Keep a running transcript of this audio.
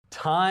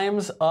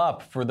Time's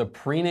up for the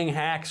preening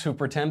hacks who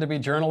pretend to be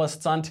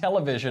journalists on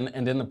television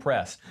and in the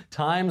press.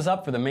 Time's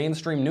up for the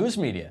mainstream news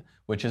media,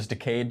 which has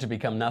decayed to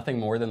become nothing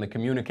more than the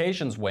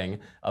communications wing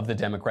of the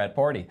Democrat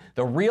Party.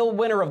 The real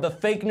winner of the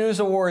fake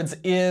news awards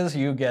is,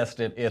 you guessed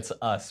it, it's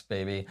us,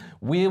 baby.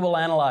 We will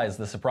analyze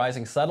the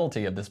surprising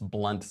subtlety of this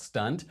blunt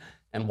stunt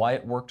and why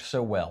it worked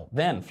so well.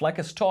 Then,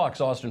 Fleckus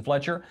Talks, Austin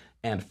Fletcher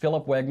and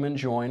Philip Wegman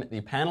join the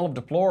panel of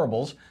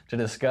deplorables to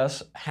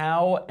discuss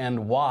how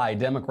and why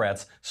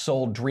Democrats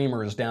sold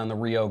dreamers down the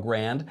Rio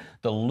Grande,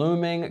 the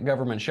looming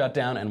government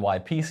shutdown, and why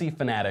PC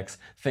fanatics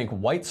think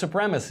white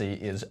supremacy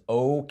is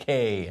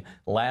okay.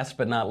 Last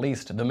but not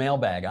least, the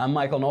mailbag. I'm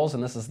Michael Knowles,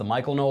 and this is The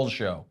Michael Knowles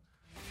Show.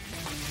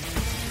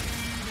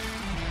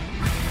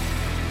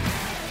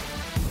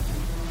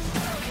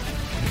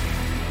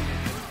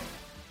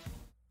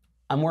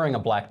 I'm wearing a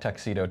black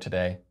tuxedo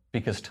today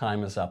because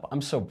time is up.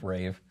 I'm so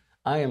brave.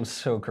 I am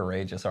so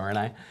courageous, aren't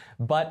I?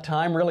 But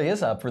time really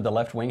is up for the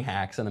left-wing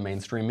hacks in the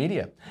mainstream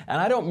media. And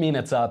I don't mean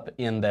it's up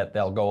in that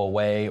they'll go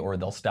away or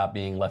they'll stop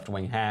being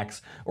left-wing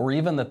hacks or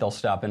even that they'll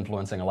stop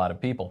influencing a lot of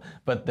people.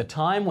 But the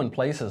time when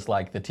places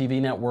like the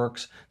TV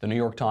networks, the New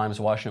York Times,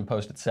 Washington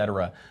Post,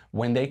 etc.,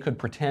 when they could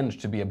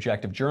pretend to be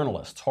objective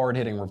journalists,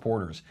 hard-hitting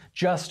reporters,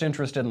 just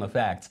interested in the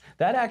facts,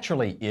 that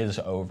actually is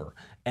over.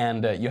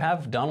 And you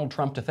have Donald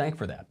Trump to thank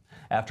for that.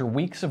 After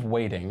weeks of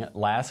waiting,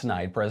 last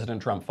night,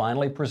 President Trump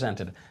finally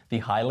presented the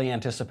highly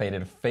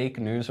anticipated Fake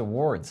News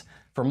Awards.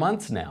 For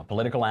months now,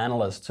 political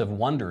analysts have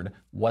wondered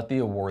what the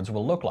awards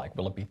will look like.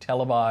 Will it be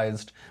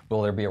televised?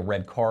 Will there be a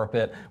red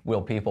carpet?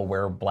 Will people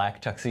wear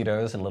black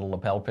tuxedos and little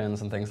lapel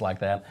pins and things like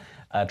that?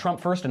 Trump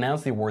first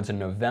announced the awards in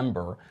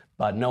November,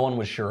 but no one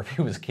was sure if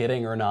he was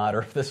kidding or not, or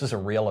if this was a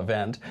real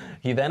event.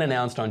 He then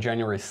announced on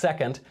January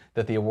 2nd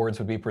that the awards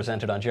would be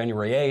presented on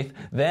January 8th.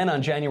 Then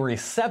on January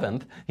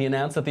 7th, he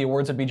announced that the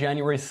awards would be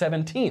January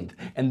 17th.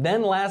 And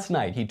then last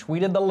night, he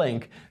tweeted the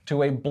link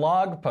to a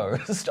blog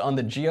post on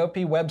the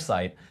GOP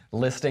website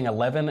listing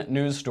 11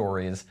 news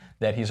stories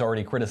that he's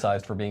already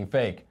criticized for being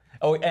fake.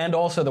 Oh, and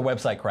also the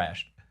website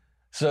crashed.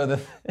 So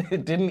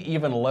it didn't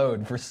even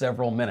load for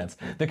several minutes.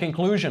 The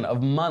conclusion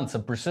of months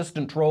of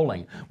persistent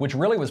trolling, which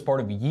really was part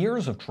of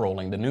years of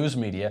trolling the news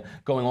media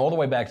going all the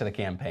way back to the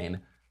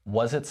campaign,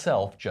 was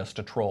itself just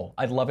a troll.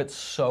 I love it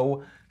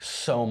so,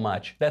 so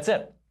much. That's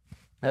it.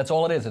 That's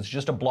all it is. It's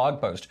just a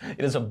blog post.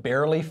 It is a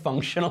barely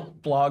functional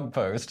blog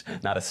post,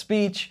 not a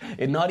speech,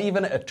 not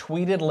even a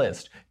tweeted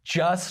list,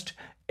 just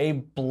a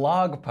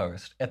blog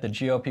post at the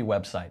GOP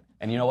website.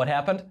 And you know what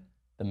happened?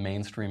 The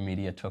mainstream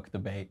media took the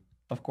bait.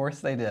 Of course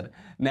they did.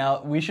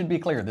 Now, we should be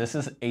clear. This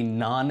is a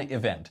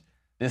non-event.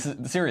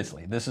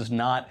 Seriously, this is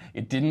not,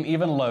 it didn't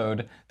even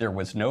load. There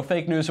was no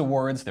fake news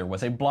awards. There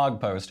was a blog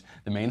post.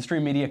 The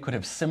mainstream media could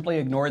have simply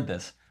ignored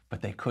this,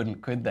 but they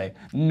couldn't, could they?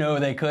 No,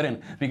 they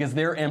couldn't, because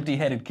they're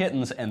empty-headed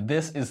kittens, and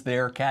this is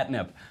their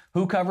catnip.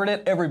 Who covered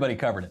it? Everybody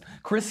covered it.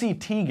 Chrissy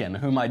Teigen,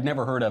 whom I'd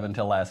never heard of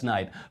until last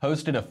night,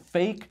 hosted a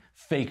fake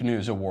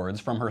news awards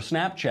from her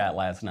Snapchat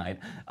last night.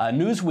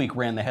 Newsweek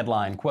ran the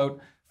headline,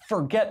 quote,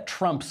 "Forget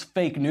Trump's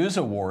fake news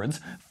awards.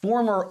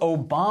 Former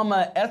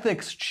Obama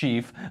ethics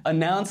chief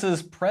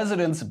announces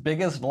president's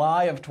biggest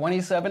lie of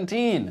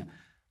 2017.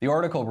 The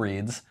article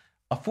reads,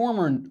 "A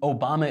former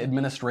Obama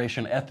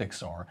administration ethics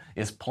czar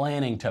is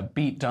planning to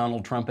beat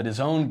Donald Trump at his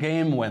own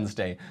game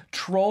Wednesday,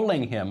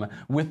 trolling him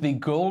with the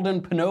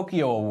Golden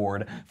Pinocchio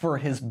Award for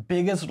his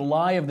biggest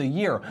lie of the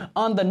year.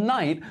 On the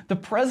night, the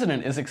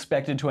president is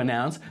expected to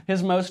announce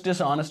his most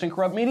dishonest and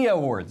corrupt media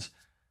awards."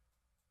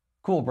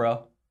 Cool,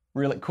 bro.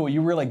 Really cool.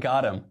 You really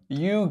got him.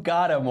 You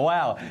got him.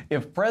 Wow.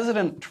 If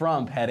President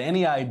Trump had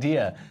any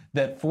idea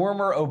that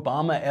former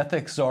Obama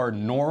ethics czar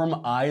Norm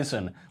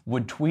Eisen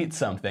would tweet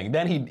something,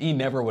 then he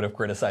never would have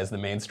criticized the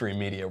mainstream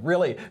media.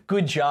 Really,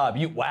 good job.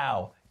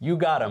 Wow. You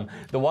got him.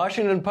 The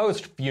Washington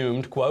Post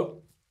fumed,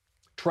 quote,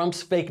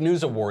 "Trump's fake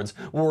news awards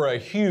were a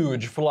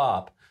huge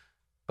flop."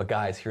 But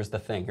guys, here's the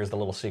thing. Here's the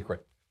little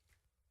secret.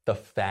 The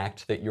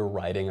fact that you're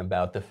writing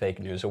about the fake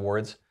news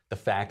awards, the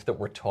fact that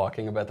we're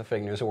talking about the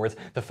fake news awards,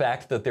 the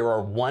fact that there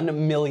are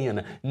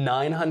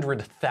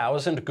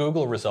 1,900,000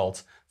 Google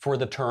results for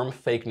the term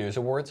fake news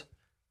awards,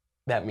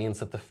 that means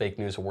that the fake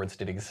news awards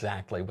did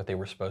exactly what they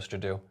were supposed to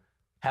do.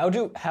 How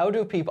do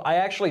people, I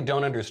actually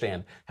don't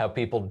understand how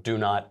people do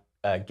not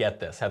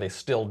get this, how they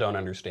still don't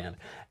understand.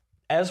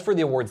 As for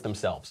the awards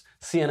themselves,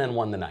 CNN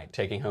won the night,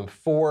 taking home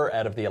 4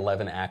 out of the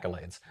 11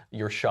 accolades.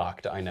 You're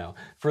shocked, I know.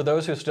 For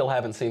those who still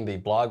haven't seen the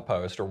blog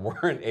post or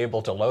weren't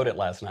able to load it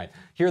last night,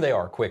 here they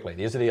are quickly.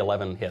 These are the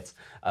 11 hits.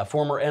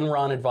 Former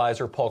Enron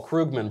advisor Paul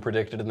Krugman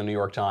predicted in the New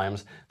York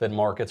Times that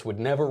markets would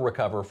never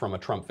recover from a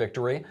Trump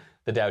victory.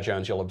 The Dow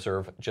Jones, you'll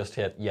observe, just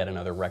hit yet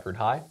another record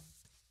high.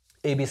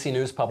 ABC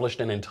News published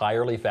an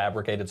entirely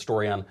fabricated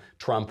story on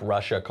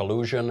Trump-Russia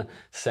collusion,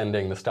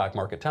 sending the stock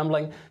market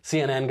tumbling.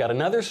 CNN got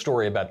another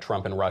story about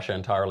Trump and Russia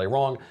entirely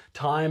wrong.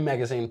 Time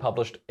magazine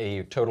published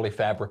a totally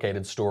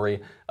fabricated story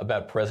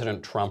about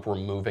President Trump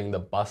removing the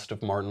bust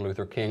of Martin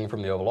Luther King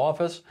from the Oval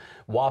Office.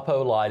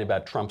 WAPO lied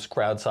about Trump's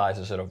crowd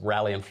sizes at a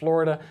rally in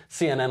Florida.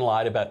 CNN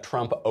lied about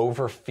Trump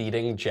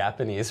overfeeding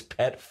Japanese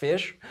pet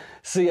fish.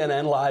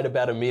 CNN lied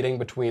about a meeting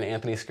between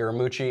Anthony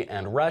Scaramucci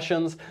and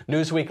Russians.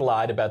 Newsweek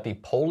lied about the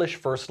Polish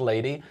First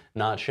Lady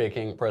not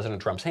shaking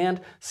President Trump's hand.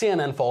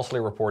 CNN falsely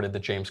reported that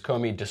James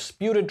Comey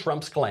disputed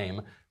Trump's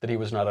claim that he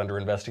was not under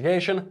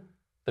investigation.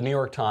 The New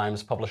York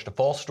Times published a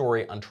false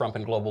story on Trump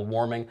and global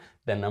warming.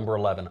 Then number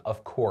 11,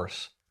 of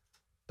course,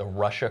 the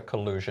Russia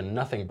collusion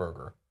nothing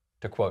burger,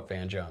 to quote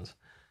Van Jones.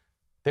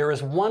 There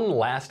is one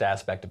last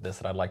aspect of this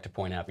that I'd like to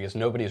point out because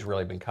nobody's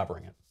really been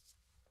covering it.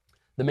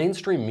 The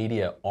mainstream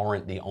media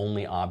aren't the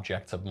only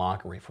objects of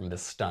mockery from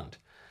this stunt.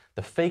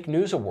 The fake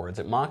news awards,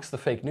 it mocks the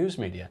fake news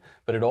media,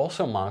 but it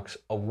also mocks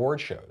award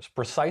shows,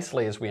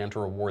 precisely as we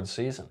enter awards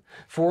season.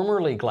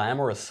 Formerly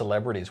glamorous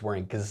celebrities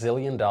wearing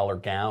gazillion-dollar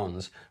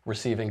gowns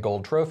receiving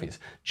gold trophies,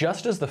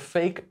 just as the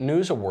fake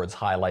news awards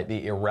highlight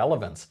the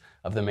irrelevance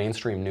of the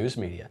mainstream news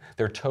media,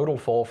 their total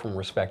fall from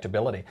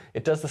respectability.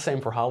 It does the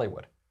same for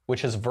Hollywood,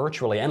 which has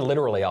virtually, and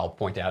literally I'll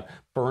point out,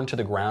 burned to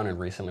the ground in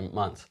recent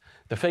months.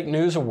 The fake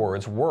news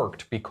awards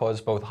worked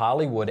because both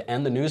Hollywood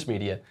and the news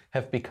media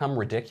have become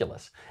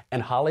ridiculous.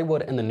 And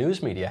Hollywood and the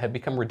news media have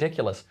become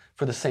ridiculous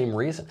for the same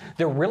reason.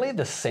 They're really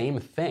the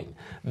same thing.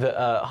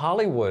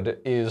 Hollywood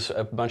is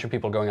a bunch of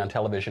people going on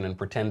television and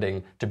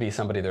pretending to be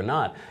somebody they're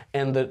not.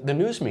 And the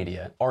news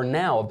media are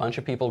now a bunch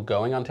of people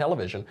going on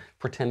television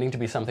pretending to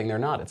be something they're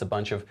not. It's a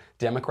bunch of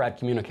Democrat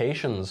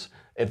communications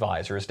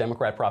advisors,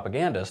 Democrat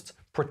propagandists,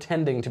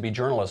 pretending to be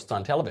journalists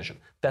on television.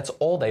 That's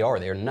all they are.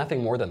 They are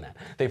nothing more than that.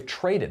 They've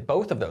traded,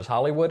 both of those,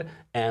 Hollywood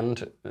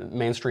and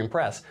mainstream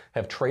press,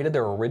 have traded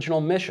their original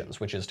missions,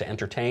 which is to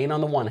entertain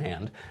on the one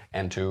hand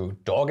and to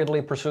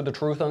doggedly pursue the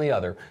truth on the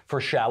other,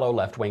 for shallow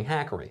left-wing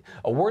hackery.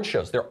 Award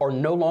shows, there are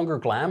no longer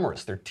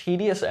glamorous. They're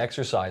tedious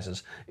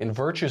exercises in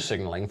virtue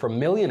signaling from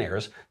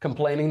millionaires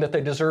complaining that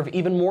they deserve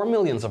even more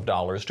millions of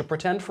dollars to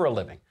pretend for a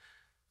living.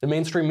 The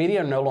mainstream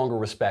media are no longer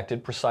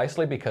respected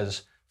precisely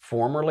because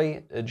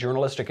formerly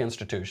journalistic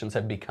institutions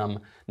have become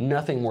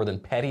nothing more than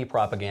petty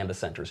propaganda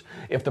centers.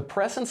 If the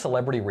press and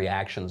celebrity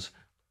reactions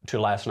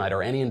to last night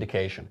are any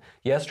indication,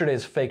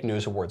 yesterday's fake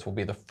news awards will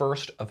be the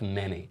first of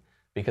many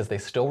because they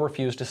still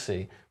refuse to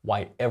see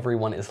why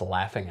everyone is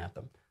laughing at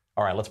them.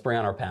 All right, let's bring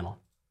on our panel.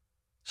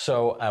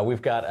 So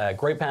we've got a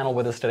great panel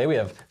with us today. We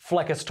have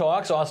Fleccas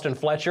Talks, Austin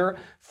Fletcher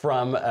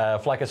from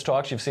Fleccas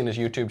Talks. You've seen his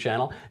YouTube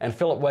channel. And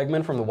Philip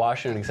Wegman from the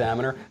Washington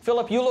Examiner.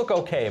 Philip, you look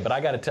okay, but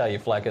I got to tell you,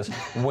 Fleccas,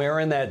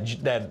 wearing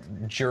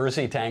that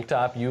jersey tank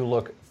top, you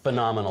look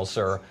phenomenal,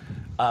 sir.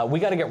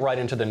 We got to get right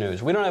into the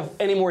news. We don't have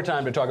any more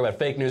time to talk about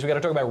fake news. We got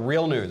to talk about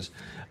real news.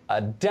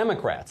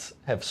 Democrats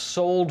have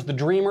sold the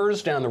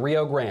Dreamers down the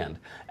Rio Grande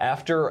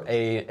after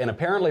an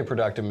apparently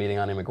productive meeting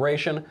on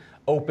immigration,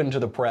 open to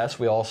the press.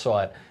 We all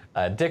saw it.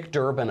 Dick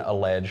Durbin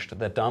alleged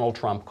that Donald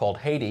Trump called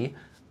Haiti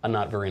a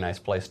not very nice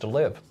place to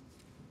live.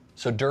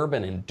 So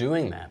Durbin, in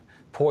doing that,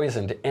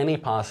 poisoned any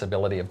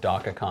possibility of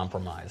DACA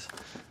compromise.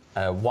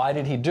 Why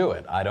did he do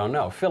it? I don't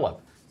know. Philip,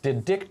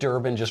 did Dick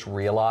Durbin just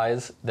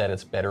realize that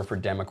it's better for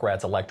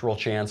Democrats' electoral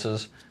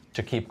chances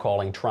to keep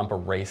calling Trump a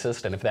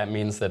racist? And if that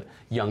means that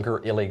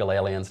younger illegal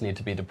aliens need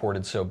to be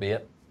deported, so be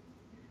it?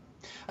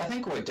 I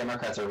think what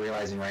Democrats are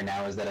realizing right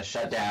now is that a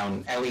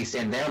shutdown, at least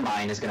in their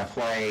mind, is going to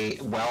play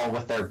well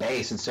with their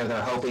base. And so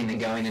they're hoping that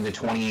going into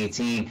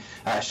 2018,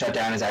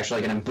 shutdown is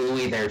actually going to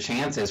buoy their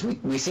chances.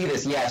 We see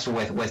this, yes,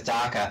 with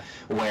DACA,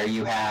 where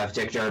you have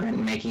Dick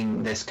Durbin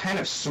making this kind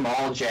of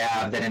small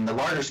jab that in the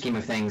larger scheme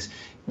of things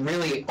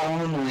really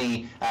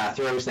only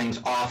throws things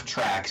off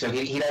track. So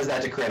he does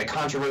that to create a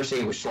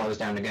controversy, which slows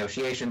down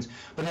negotiations.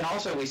 But then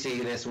also we see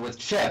this with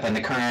CHIP and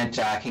the current,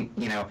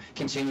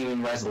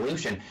 continuing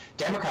resolution.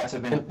 Democrats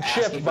have been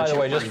asking CHIP, by the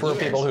way, just for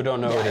years. people who don't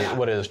know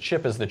what it is,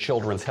 CHIP is the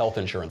Children's Health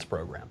Insurance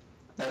Program.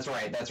 That's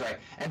right, that's right.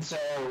 And so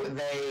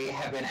they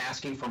have been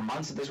asking for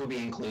months that this would be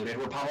included.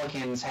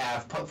 Republicans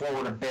have put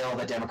forward a bill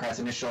that Democrats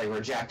initially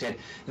rejected.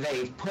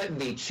 They've put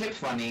the CHIP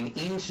funding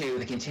into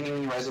the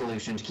continuing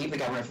resolution to keep the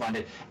government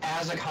funded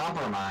as a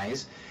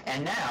compromise.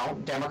 And now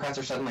Democrats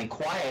are suddenly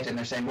quiet and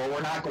they're saying, well,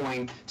 we're not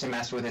going to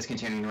mess with this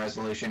continuing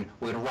resolution.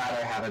 We'd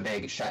rather have a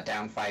big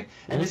shutdown fight.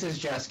 And this is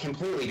just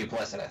completely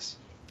duplicitous.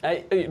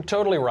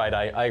 Totally right.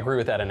 I agree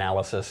with that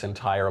analysis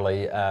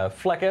entirely.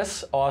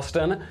 Fleccas,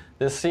 Austin,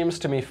 this seems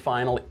to me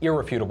final,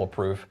 irrefutable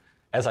proof,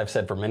 as I've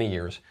said for many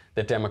years,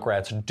 that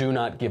Democrats do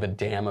not give a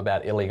damn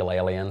about illegal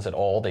aliens at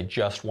all. They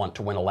just want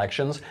to win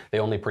elections. They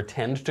only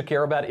pretend to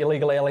care about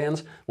illegal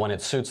aliens when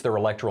it suits their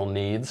electoral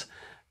needs.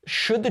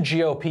 Should the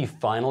GOP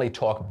finally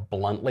talk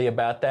bluntly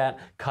about that,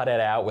 cut it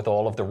out with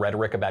all of the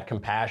rhetoric about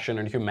compassion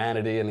and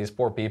humanity and these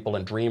poor people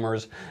and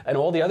dreamers and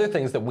all the other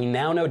things that we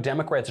now know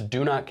Democrats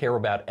do not care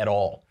about at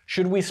all?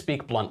 Should we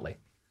speak bluntly?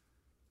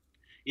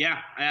 Yeah,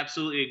 I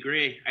absolutely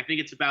agree. I think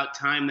it's about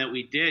time that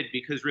we did,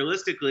 because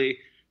realistically,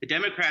 the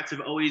Democrats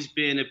have always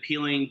been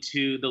appealing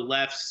to the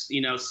left's,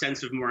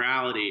 sense of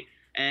morality.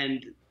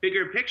 And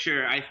bigger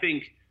picture, I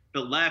think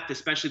the left,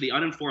 especially the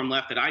uninformed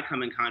left that I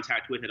come in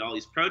contact with at all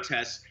these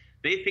protests,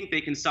 they think they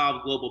can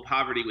solve global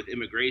poverty with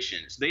immigration.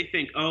 So they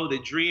think, oh, the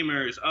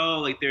dreamers, oh,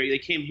 like they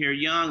came here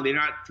young, they're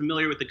not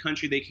familiar with the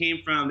country they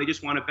came from, they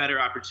just want a better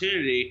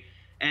opportunity.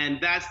 And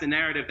that's the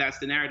narrative, that's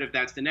the narrative,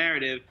 that's the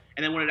narrative.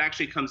 And then when it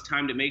actually comes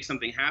time to make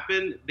something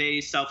happen,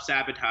 they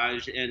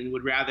self-sabotage and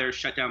would rather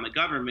shut down the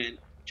government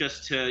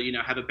just to,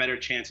 have a better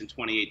chance in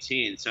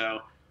 2018. So,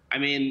 I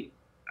mean,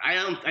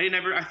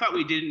 I thought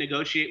we didn't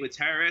negotiate with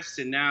terrorists,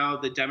 and now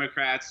the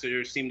Democrats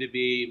seem to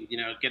be,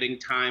 getting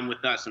time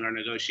with us in our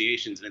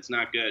negotiations, and it's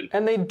not good.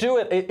 And they do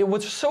it.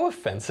 What's so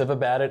offensive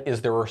about it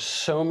is there are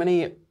so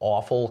many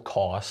awful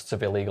costs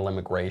of illegal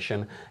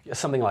immigration.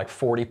 Something like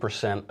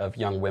 40% of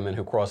young women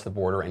who cross the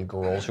border and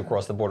girls who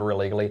cross the border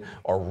illegally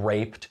are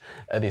raped.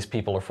 These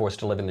people are forced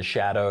to live in the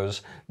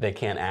shadows. They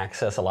can't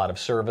access a lot of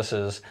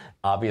services.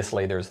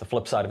 Obviously, there's the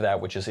flip side of that,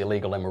 which is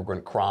illegal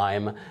immigrant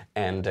crime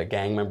and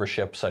gang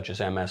membership, such as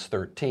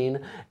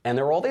MS-13. And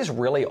there are all these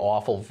really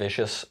awful,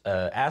 vicious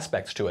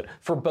aspects to it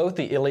for both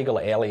the illegal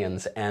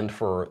aliens and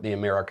for the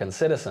American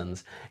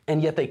citizens.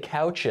 And yet they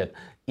couch it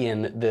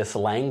in this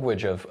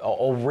language of,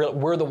 oh,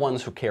 we're the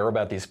ones who care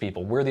about these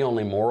people. We're the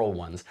only moral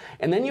ones.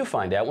 And then you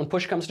find out when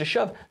push comes to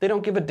shove, they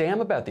don't give a damn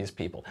about these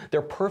people.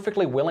 They're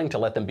perfectly willing to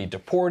let them be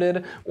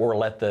deported or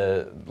let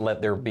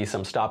there be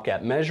some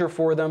stopgap measure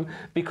for them,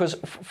 because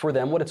for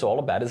them what it's all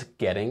about is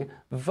getting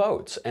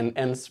votes.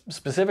 And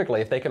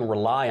specifically, if they can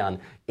rely on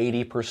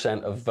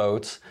 80% of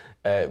votes,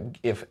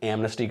 if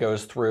amnesty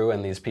goes through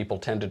and these people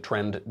tend to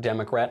trend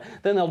Democrat,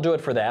 then they'll do it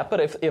for that. But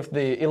if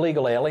the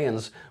illegal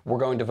aliens were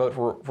going to vote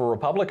for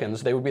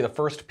Republicans, they would be the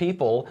first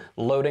people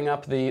loading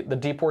up the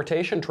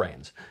deportation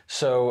trains.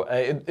 So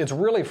it's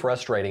really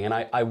frustrating. And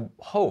I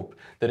hope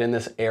that in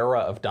this era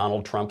of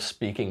Donald Trump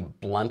speaking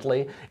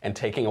bluntly and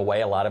taking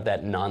away a lot of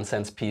that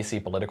nonsense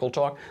PC political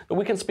talk, that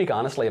we can speak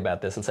honestly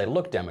about this and say,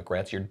 look,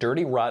 Democrats, you're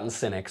dirty, rotten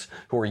cynics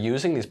who are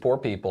using these poor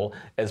people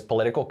as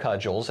political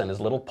cudgels and as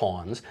little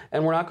pawns,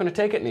 and we're not going to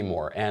take it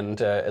anymore.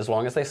 And as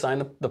long as they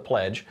sign the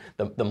pledge,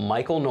 the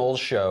Michael Knowles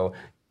show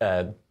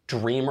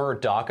Dreamer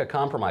DACA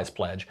compromise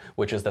pledge,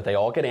 which is that they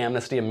all get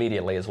amnesty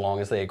immediately as long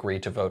as they agree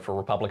to vote for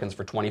Republicans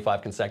for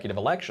 25 consecutive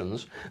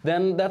elections,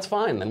 then that's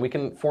fine. Then we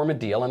can form a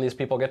deal and these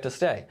people get to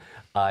stay.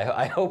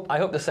 I hope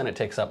the Senate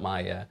takes up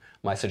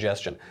my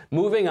suggestion.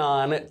 Moving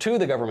on to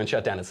the government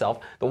shutdown itself,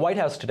 the White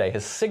House today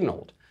has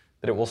signaled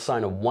that it will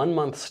sign a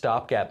 1-month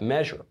stopgap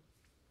measure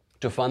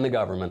to fund the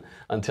government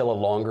until a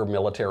longer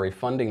military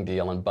funding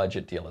deal and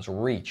budget deal is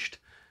reached.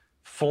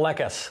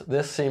 Fleckus,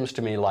 this seems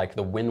to me like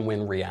the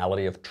win-win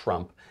reality of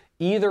Trump.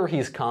 Either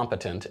he's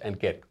competent and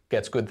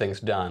gets good things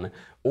done,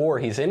 or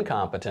he's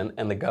incompetent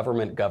and the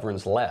government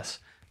governs less.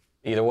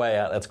 Either way,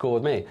 that's cool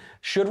with me.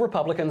 Should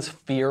Republicans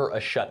fear a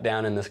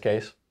shutdown in this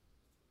case?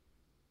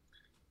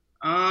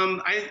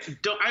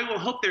 I will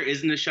hope there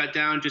isn't a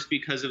shutdown, just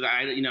because of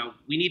that.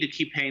 We need to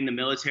keep paying the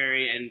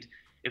military, and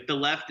if the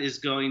left is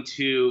going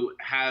to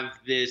have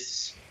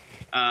this,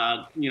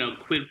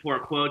 quid pro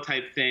quo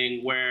type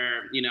thing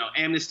where,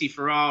 amnesty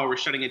for all, we're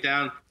shutting it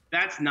down,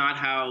 that's not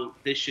how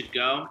this should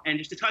go. And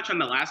just to touch on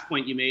the last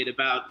point you made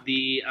about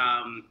the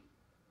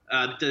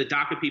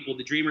DACA people,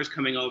 the Dreamers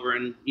coming over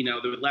and,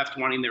 the left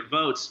wanting their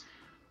votes,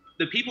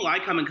 the people I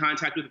come in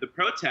contact with at the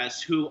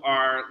protests who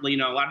are, a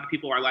lot of the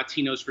people are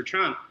Latinos for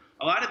Trump.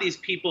 A lot of these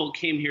people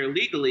came here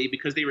legally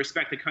because they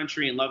respect the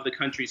country and love the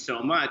country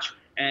so much.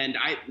 And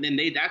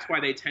that's why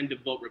they tend to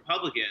vote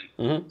Republican.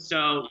 Mm-hmm.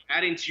 So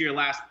adding to your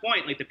last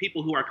point, like the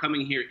people who are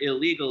coming here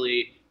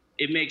illegally,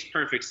 it makes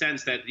perfect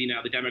sense that,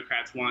 the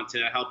Democrats want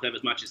to help them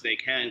as much as they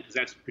can, because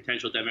that's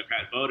potential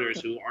Democrat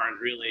voters who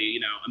aren't really,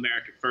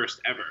 America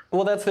first ever.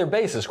 Well, that's their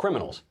base, is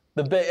criminals.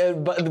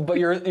 But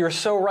you're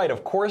so right.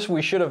 Of course,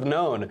 we should have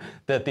known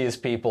that these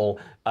people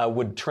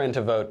would trend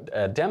to vote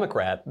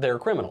Democrat. They're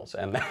criminals,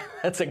 and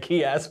that's a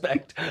key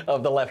aspect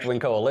of the left-wing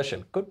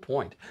coalition. Good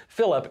point.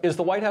 Philip, is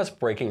the White House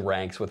breaking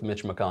ranks with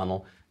Mitch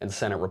McConnell and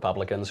Senate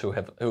Republicans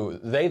who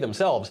they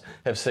themselves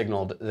have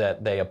signaled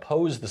that they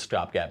oppose the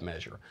stopgap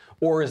measure,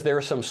 or is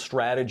there some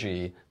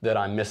strategy that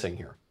I'm missing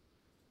here?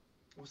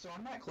 So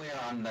I'm not clear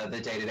on the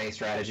day-to-day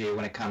strategy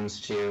when it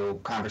comes to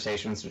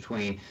conversations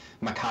between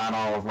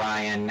McConnell,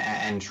 Ryan,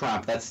 and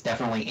Trump. That's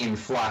definitely in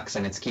flux,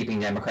 and it's keeping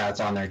Democrats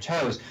on their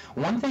toes.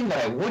 One thing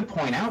that I would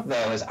point out,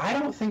 though, is I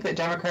don't think that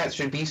Democrats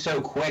should be so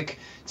quick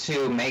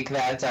to make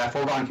that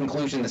foregone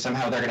conclusion that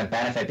somehow they're going to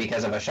benefit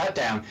because of a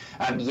shutdown.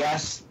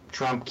 Yes,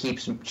 Trump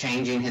keeps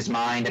changing his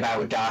mind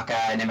about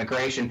DACA and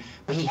immigration,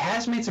 but he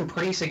has made some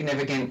pretty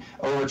significant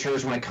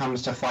overtures when it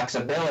comes to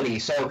flexibility.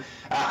 So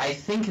I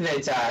think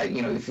that,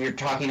 if you're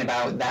talking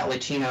about that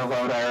Latino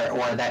voter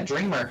or that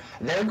Dreamer,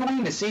 they're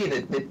going to see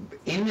that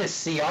in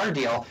this CR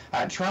deal,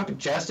 Trump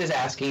just is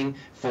asking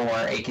for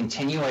a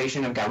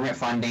continuation of government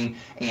funding,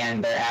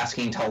 and they're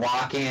asking to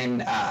lock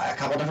in a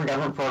couple different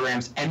government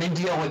programs and then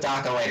deal with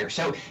DACA later.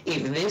 So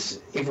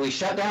if we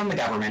shut down the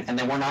government and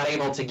then we're not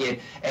able to get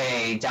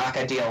a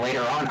DACA deal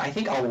later on, I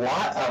think a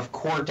lot of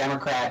core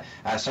Democrat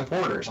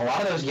supporters, a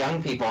lot of those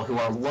young people who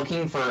are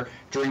looking for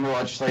dream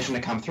legislation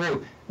to come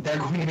through, they're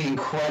going to be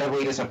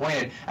incredibly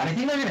disappointed, and I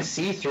think they're going to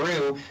see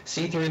through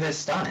this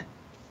stunt.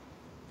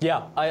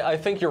 Yeah, I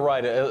think you're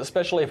right,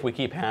 especially if we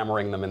keep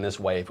hammering them in this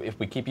way, if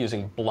we keep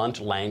using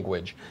blunt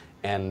language.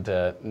 And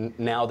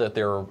now that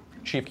their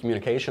chief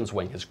communications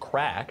wing has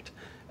cracked,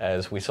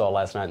 as we saw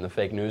last night in the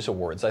fake news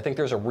awards, I think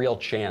there's a real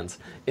chance.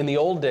 In the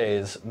old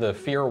days, the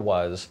fear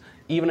was,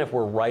 even if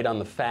we're right on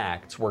the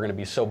facts, we're going to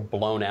be so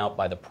blown out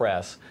by the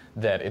press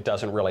that it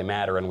doesn't really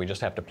matter and we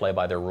just have to play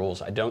by their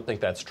rules. I don't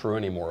think that's true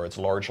anymore. It's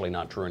largely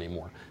not true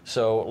anymore.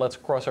 So let's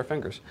cross our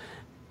fingers.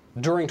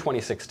 During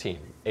 2016,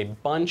 a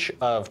bunch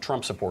of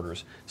Trump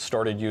supporters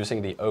started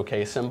using the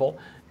OK symbol,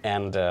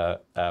 and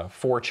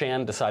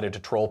 4chan decided to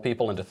troll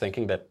people into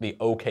thinking that the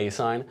OK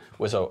sign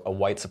was a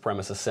white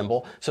supremacist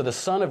symbol. So the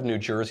son of New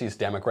Jersey's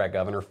Democrat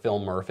governor, Phil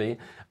Murphy,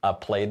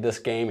 played this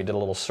game. He did a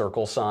little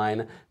circle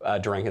sign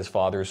during his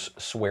father's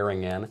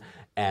swearing in.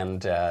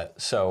 And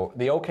so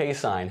the OK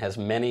sign has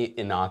many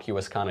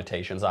innocuous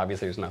connotations.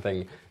 Obviously, there's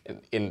nothing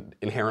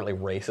inherently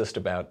racist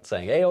about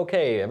saying, hey,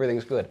 OK,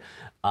 everything's good.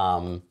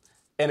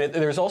 And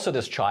there's also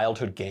this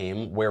childhood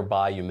game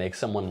whereby you make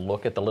someone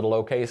look at the little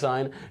OK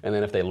sign, and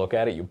then if they look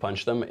at it, you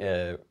punch them,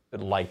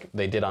 like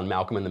they did on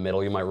Malcolm in the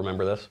Middle. You might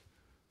remember this.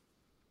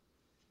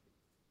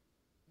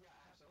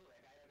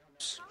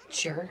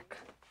 Jerk.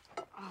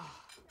 Oh,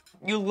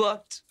 you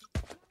looked.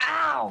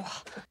 Ow!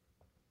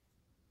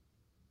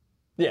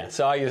 Yeah,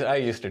 so I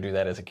used to do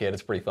that as a kid.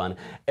 It's pretty fun.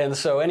 And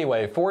so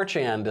anyway,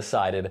 4chan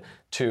decided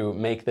to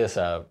make this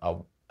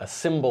a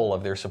symbol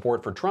of their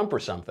support for Trump or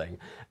something,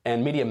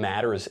 and Media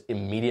Matters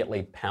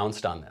immediately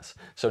pounced on this.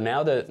 So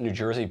now the New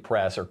Jersey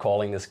press are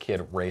calling this kid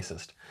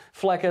racist.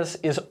 Fleccas,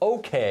 is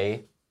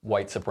OK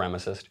white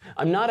supremacist?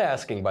 I'm not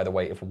asking, by the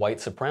way, if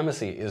white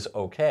supremacy is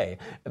OK.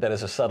 That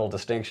is a subtle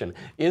distinction.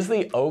 Is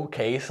the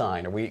OK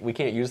sign, we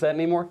can't use that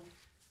anymore?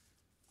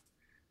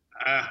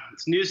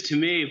 It's news to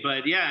me,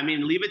 but yeah, I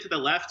mean, leave it to the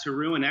left to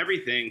ruin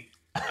everything.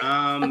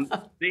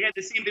 They had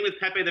the same thing with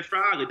Pepe the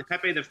Frog. Like, the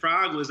Pepe the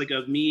Frog was like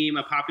a meme,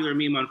 a popular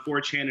meme on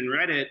 4chan and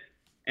Reddit,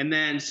 and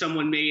then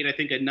someone made, I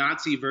think, a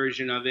Nazi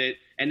version of it,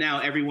 and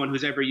now everyone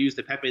who's ever used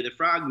the Pepe the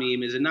Frog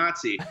meme is a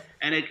Nazi.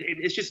 And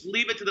it's just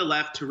leave it to the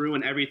left to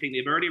ruin everything.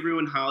 They've already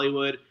ruined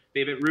Hollywood.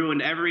 They've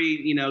ruined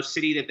every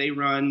city that they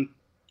run.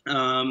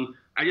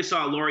 I just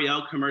saw a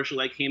L'Oreal commercial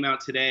that came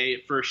out today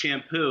for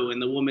shampoo,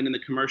 and the woman in the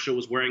commercial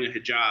was wearing a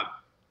hijab.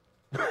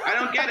 I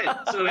don't get it.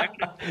 So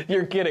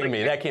You're kidding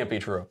me. That can't be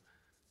true.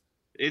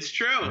 It's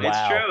true. Wow.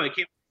 It's true. It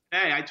came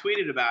today. I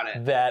tweeted about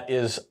it. That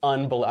is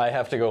unbelievable. I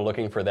have to go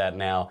looking for that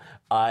now.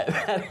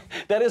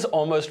 That is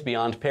almost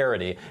beyond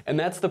parody. And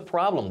that's the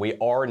problem. We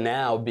are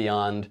now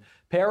beyond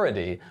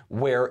parody,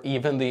 where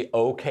even the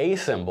OK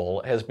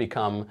symbol has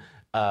become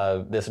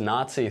this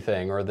Nazi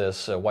thing or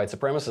this white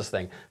supremacist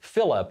thing.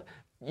 Philip,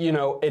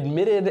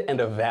 admitted and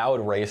avowed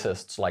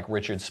racists like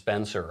Richard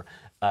Spencer,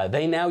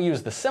 they now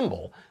use the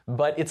symbol,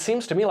 but it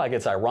seems to me like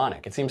it's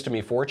ironic. It seems to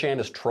me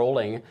 4chan is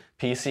trolling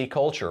PC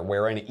culture,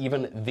 wherein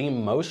even the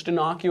most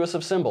innocuous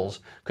of symbols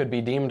could be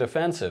deemed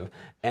offensive,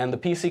 and the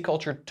PC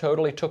culture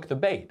totally took the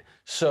bait.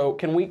 So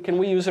can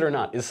we use it or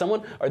not?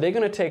 Are they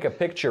going to take a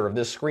picture of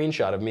this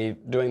screenshot of me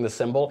doing the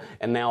symbol,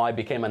 and now I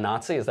became a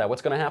Nazi? Is that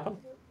what's going to happen?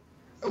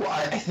 Well,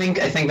 I think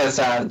that's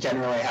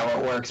generally how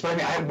it works.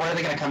 But I mean, what are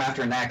they going to come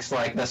after next?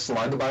 Like the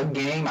slug bug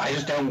game? I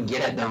just don't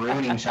get it. They're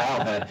ruining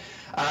childhood.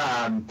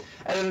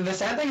 And the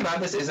sad thing about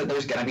this is that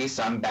there's going to be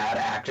some bad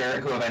actor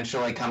who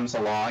eventually comes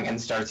along and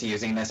starts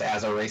using this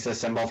as a racist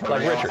symbol for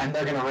real, Richard. and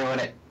they're going to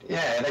ruin it.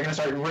 Yeah, they're going to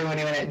start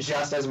ruining it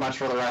just as much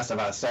for the rest of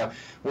us. So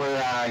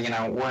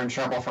we're in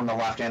trouble from the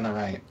left and the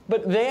right.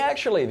 But they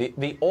actually,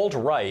 the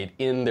alt-right,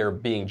 in their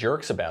being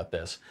jerks about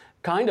this,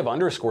 kind of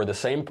underscore the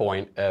same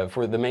point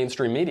for the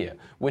mainstream media,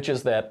 which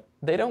is that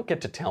they don't get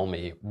to tell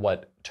me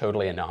what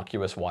totally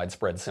innocuous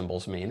widespread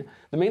symbols mean.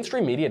 The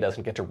mainstream media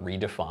doesn't get to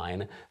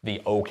redefine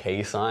the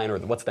OK sign or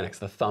what's the next,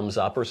 the thumbs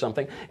up or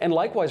something. And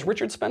likewise,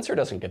 Richard Spencer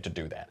doesn't get to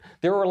do that.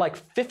 There are like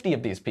 50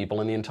 of these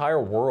people in the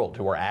entire world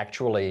who are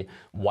actually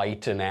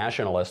white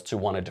nationalists who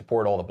want to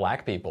deport all the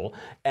black people,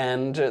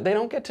 and they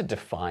don't get to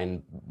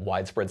define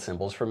widespread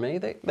symbols for me.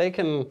 They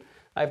can,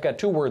 I've got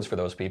two words for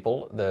those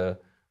people, the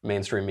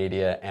mainstream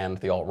media and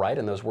the alt-right,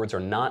 and those words are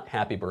not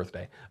happy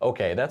birthday.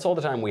 Okay, that's all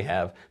the time we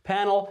have.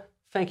 Panel,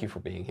 thank you for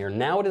being here.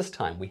 Now it is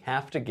time. We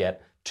have to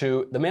get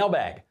to the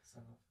mailbag.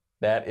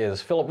 That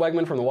is Philip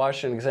Wegman from the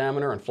Washington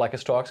Examiner and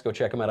Fleccas Talks. Go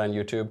check him out on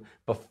YouTube.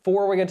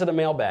 Before we get to the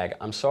mailbag,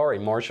 I'm sorry,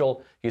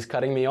 Marshall, he's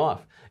cutting me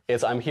off.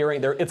 It's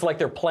like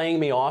they're playing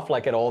me off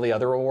like at all the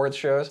other awards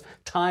shows.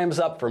 Time's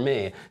up for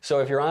me. So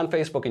if you're on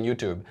Facebook and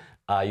YouTube,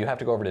 you have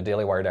to go over to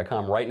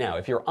dailywire.com right now.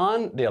 If you're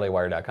on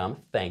dailywire.com,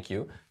 thank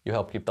you. You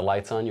help keep the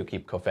lights on. You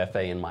keep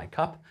Covfefe in my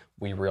cup.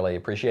 We really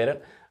appreciate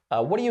it.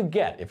 What do you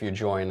get if you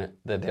join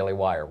the Daily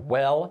Wire?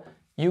 Well,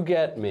 You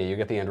get me, you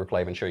get the Andrew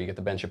Klavan Show, you get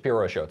the Ben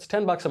Shapiro Show. It's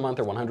 $10 a month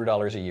or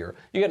 $100 a year.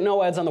 You get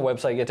no ads on the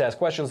website, you get to ask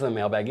questions in the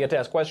mailbag, you get to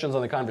ask questions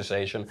on the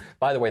conversation.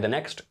 By the way, the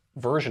next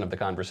version of the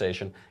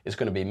conversation is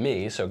going to be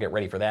me, so get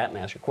ready for that and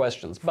ask your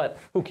questions. But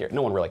who cares?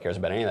 No one really cares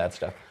about any of that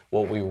stuff.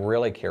 What we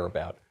really care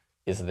about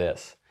is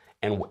this.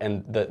 And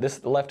this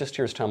Leftist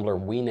Tears Tumblr,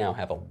 we now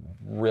have a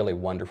really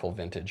wonderful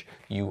vintage.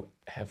 You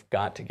have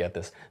got to get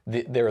this.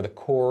 They're the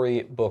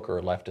Cory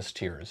Booker Leftist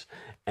Tears.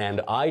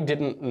 And I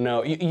didn't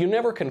know, you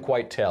never can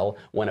quite tell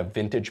when a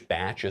vintage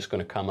batch is going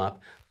to come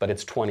up, but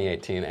it's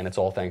 2018 and it's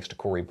all thanks to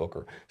Cory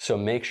Booker. So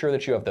make sure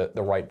that you have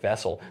the right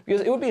vessel,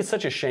 because it would be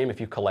such a shame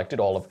if you collected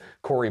all of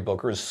Cory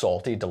Booker's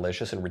salty,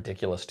 delicious, and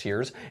ridiculous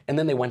tears and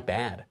then they went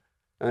bad.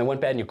 And they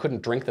went bad and you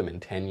couldn't drink them in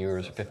 10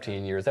 years or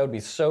 15 years. That would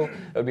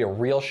be a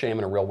real shame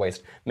and a real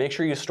waste. Make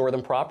sure you store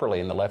them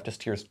properly in the Leftist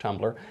Tears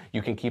tumbler.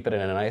 You can keep it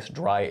in a nice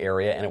dry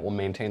area and it will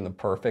maintain the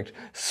perfect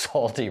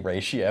salty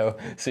ratio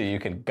so you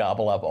can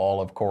gobble up all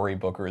of Cory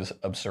Booker's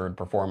absurd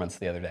performance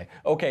the other day.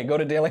 Okay, go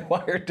to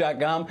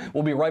dailywire.com.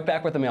 We'll be right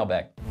back with the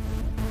mailbag.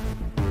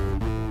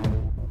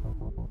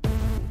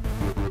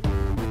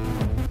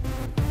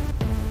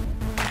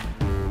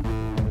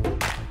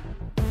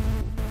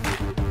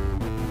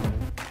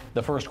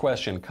 The first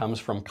question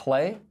comes from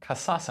Clay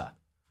Casasa.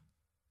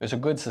 There's a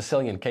good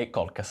Sicilian cake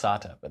called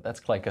cassata, but that's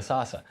Clay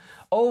Casasa.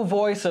 Oh,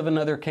 voice of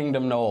Another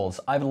Kingdom Knowles.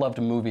 I've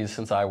loved movies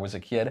since I was a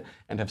kid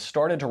and have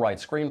started to write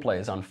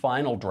screenplays on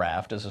Final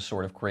Draft as a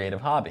sort of creative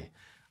hobby.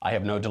 I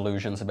have no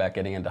delusions about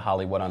getting into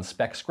Hollywood on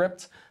spec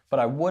scripts, but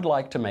I would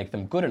like to make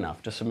them good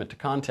enough to submit to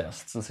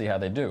contests and see how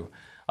they do.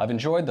 I've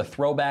enjoyed the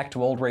throwback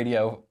to old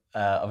radio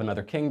of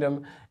Another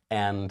Kingdom,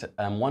 and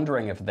I'm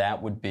wondering if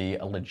that would be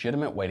a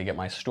legitimate way to get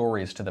my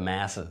stories to the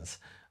masses.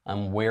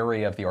 I'm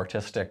wary of the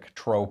artistic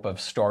trope of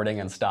starting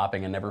and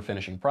stopping and never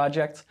finishing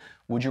projects.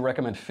 Would you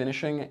recommend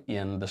finishing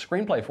in the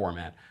screenplay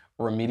format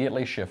or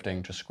immediately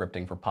shifting to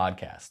scripting for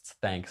podcasts?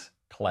 Thanks,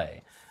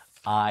 Clay.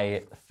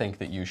 I think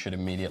that you should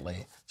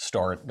immediately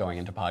start going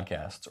into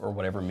podcasts or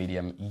whatever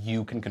medium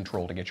you can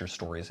control to get your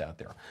stories out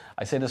there.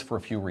 I say this for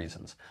a few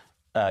reasons.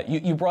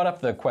 You brought up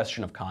the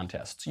question of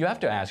contests. You have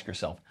to ask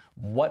yourself,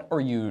 what are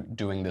you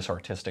doing this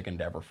artistic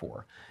endeavor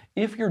for?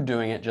 If you're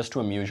doing it just to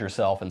amuse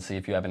yourself and see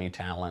if you have any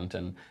talent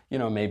and,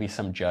 maybe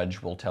some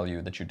judge will tell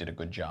you that you did a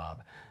good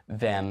job,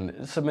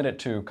 then submit it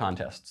to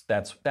contests.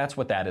 That's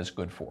what that is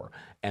good for.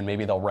 And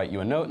maybe they'll write you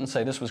a note and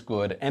say this was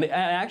good. And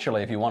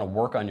actually, if you want to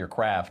work on your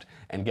craft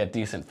and get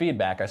decent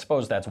feedback, I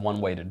suppose that's one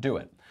way to do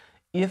it.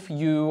 If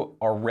you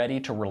are ready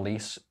to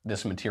release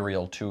this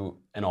material to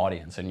an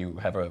audience and you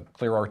have a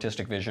clear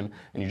artistic vision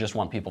and you just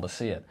want people to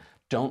see it,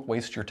 don't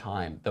waste your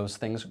time. Those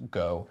things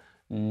go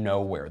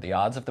nowhere. The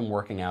odds of them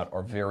working out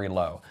are very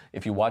low.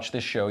 If you watch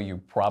this show,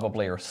 you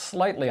probably are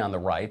slightly on the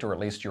right, or at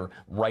least you're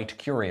right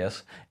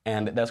curious,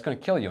 and that's going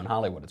to kill you in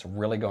Hollywood. It's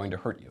really going to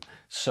hurt you.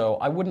 So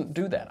I wouldn't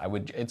do that.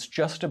 It's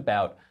just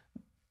about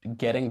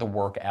getting the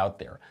work out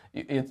there.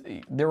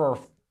 There are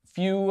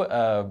few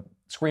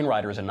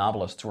screenwriters and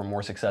novelists who are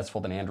more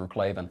successful than Andrew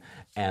Klavan,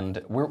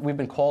 and we've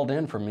been called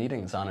in for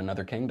meetings on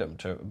Another Kingdom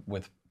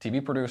with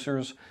TV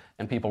producers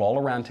and people all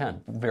around town,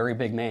 very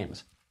big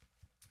names.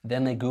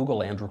 Then they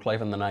Google Andrew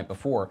Klavan the night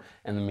before,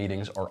 and the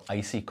meetings are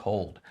icy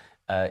cold.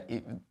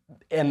 And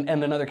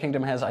Another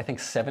Kingdom has, I think,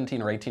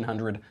 1,700 or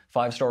 1,800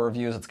 five-star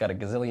reviews. It's got a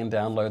gazillion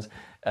downloads.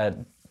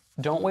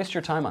 Don't waste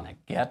your time on it.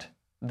 Get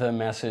the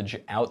message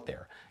out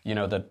there.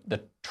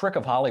 The trick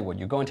of Hollywood,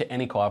 you go into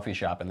any coffee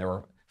shop and there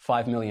are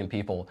 5 million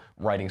people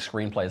writing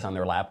screenplays on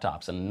their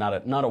laptops, and not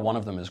a one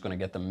of them is going to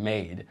get them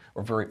made,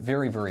 or very,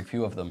 very, very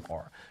few of them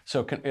are.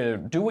 So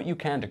do what you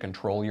can to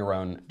control your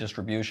own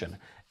distribution,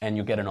 and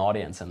you get an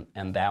audience,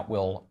 and that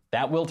will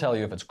tell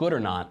you if it's good or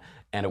not,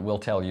 and it will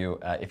tell you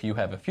if you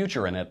have a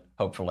future in it,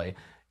 hopefully.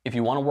 If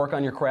you want to work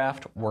on your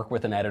craft, work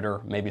with an editor,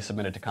 maybe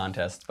submit it to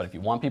contests, but if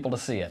you want people to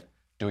see it,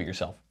 do it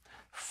yourself.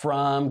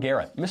 From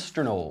Garrett,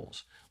 Mr.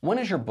 Knowles. When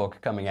is your book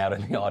coming out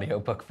in the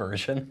audiobook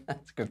version?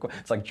 That's a good question.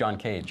 It's like John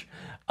Cage.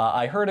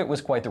 I heard it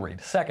was quite the read.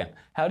 Second,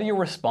 how do you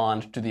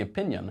respond to the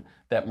opinion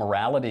that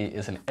morality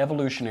is an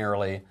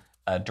evolutionarily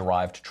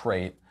derived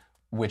trait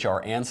which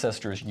our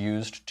ancestors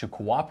used to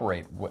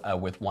cooperate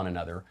with one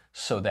another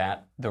so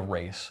that the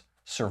race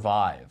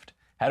survived?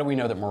 How do we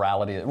know that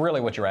morality, really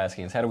what you're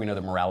asking is how do we know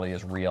that morality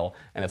is real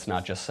and it's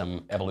not just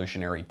some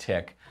evolutionary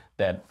tick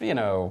that,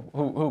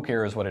 who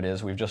cares what it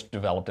is, we've just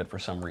developed it for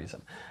some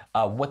reason.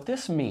 What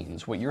this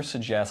means, what you're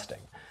suggesting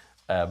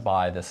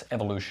by this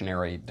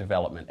evolutionary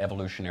development,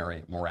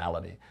 evolutionary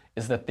morality,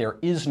 is that there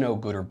is no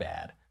good or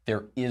bad.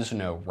 There is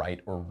no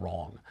right or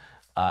wrong.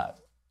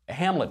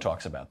 Hamlet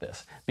talks about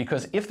this,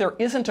 because if there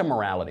isn't a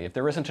morality, if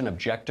there isn't an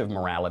objective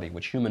morality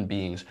which human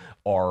beings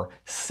are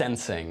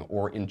sensing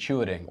or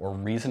intuiting or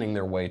reasoning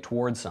their way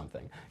towards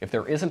something, if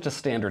there isn't a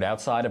standard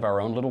outside of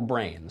our own little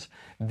brains,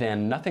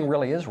 then nothing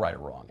really is right or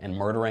wrong. And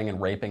murdering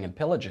and raping and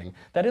pillaging,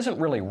 that isn't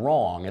really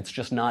wrong, it's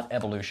just not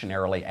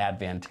evolutionarily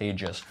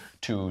advantageous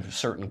to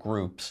certain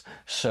groups,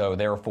 so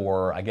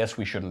therefore I guess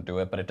we shouldn't do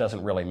it, but it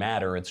doesn't really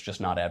matter, it's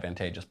just not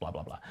advantageous, blah,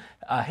 blah, blah.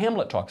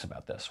 Hamlet talks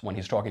about this when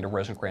he's talking to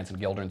Rosencrantz and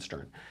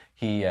Guildenstern.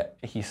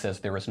 He says,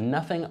 there is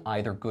nothing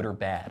either good or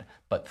bad,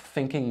 but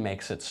thinking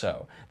makes it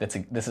so.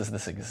 This is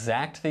this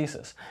exact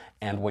thesis.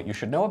 And what you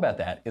should know about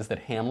that is that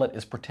Hamlet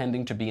is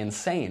pretending to be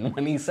insane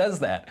when he says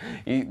that.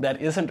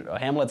 That isn't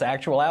Hamlet's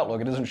actual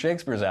outlook. It isn't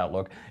Shakespeare's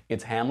outlook.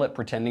 It's Hamlet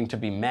pretending to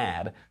be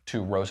mad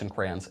to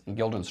Rosencrantz and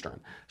Guildenstern.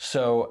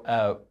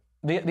 So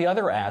the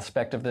other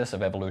aspect of this,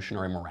 of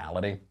evolutionary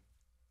morality,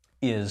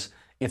 is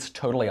it's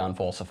totally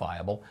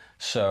unfalsifiable.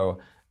 So,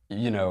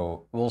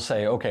 we'll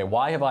say, okay,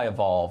 why have I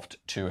evolved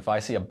to, if I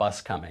see a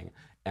bus coming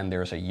and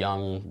there's a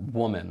young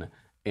woman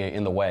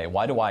in the way,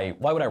 why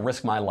would I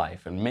risk my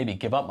life and maybe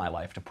give up my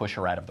life to push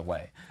her out of the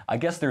way? I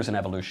guess there's an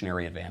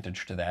evolutionary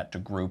advantage to that, to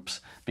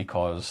groups,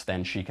 because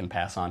then she can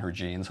pass on her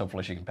genes.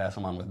 Hopefully she can pass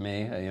them on with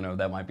me.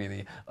 That might be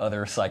the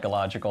other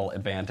psychological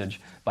advantage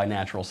by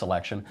natural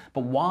selection.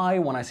 But why,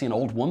 when I see an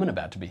old woman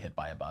about to be hit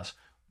by a bus,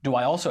 do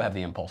I also have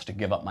the impulse to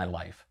give up my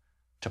life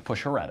to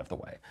push her out of the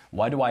way?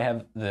 Why do I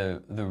have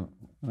the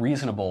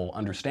reasonable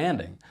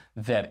understanding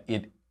that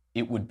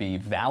it would be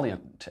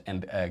valiant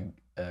and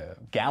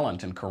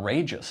gallant and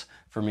courageous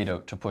for me to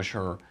push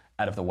her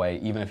out of the way,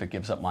 even if it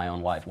gives up my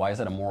own life? Why is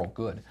that a moral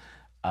good?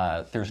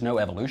 There's no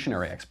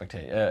evolutionary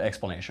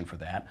explanation for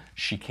that.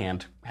 She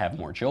can't have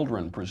more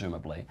children,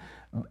 presumably.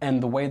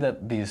 And the way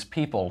that these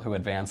people who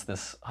advance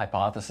this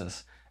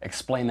hypothesis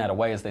explain that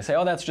away is they say,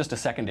 oh, that's just a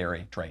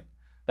secondary trait.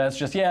 That's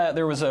just,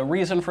 there was a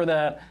reason for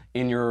that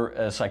in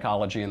your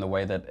psychology and the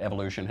way that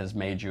evolution has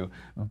made you,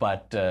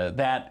 but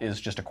that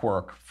is just a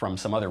quirk from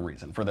some other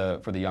reason, for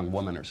the young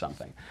woman or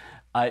something.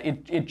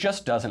 It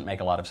just doesn't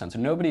make a lot of sense.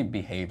 Nobody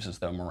behaves as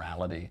though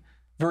morality,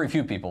 very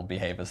few people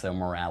behave as though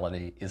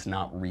morality is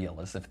not real,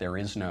 as if there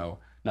is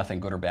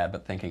nothing good or bad,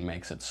 but thinking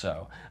makes it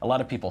so. A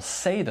lot of people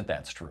say that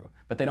that's true,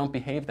 but they don't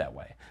behave that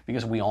way,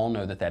 because we all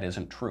know that that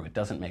isn't true. It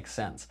doesn't make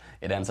sense.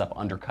 It ends up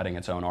undercutting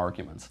its own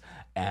arguments.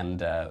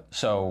 And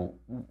so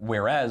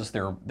whereas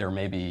there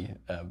may be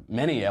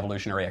many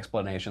evolutionary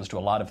explanations to a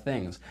lot of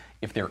things,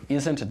 if there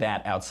isn't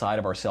that outside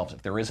of ourselves,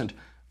 if there isn't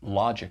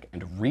logic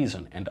and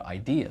reason and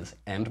ideas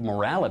and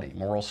morality,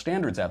 moral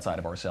standards outside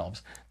of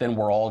ourselves, then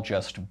we're all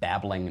just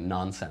babbling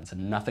nonsense,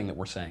 and nothing that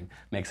we're saying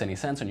makes any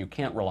sense, and you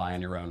can't rely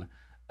on your own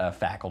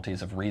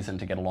faculties of reason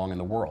to get along in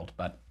the world.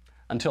 But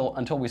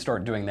until we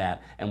start doing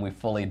that and we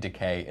fully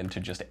decay into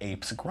just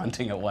apes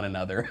grunting at one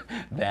another,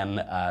 then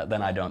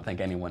I don't think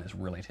anyone is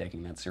really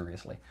taking that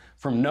seriously.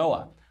 From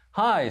Noah: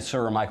 hi,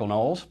 Sir Michael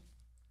Knowles.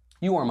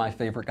 You are my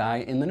favorite guy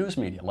in the news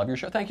media. Love your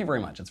show. Thank you very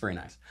much. It's very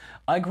nice.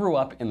 I grew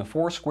up in the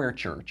Foursquare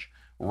Church,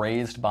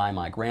 raised by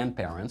my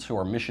grandparents, who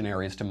are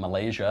missionaries to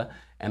Malaysia,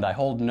 and they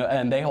hold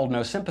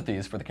no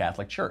sympathies for the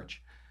Catholic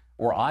Church.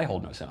 Or I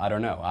hold no sympathies. I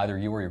don't know. Either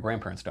you or your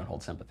grandparents don't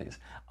hold sympathies.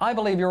 I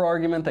believe your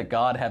argument that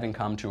God, having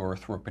come to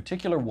earth through a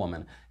particular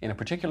woman in a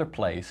particular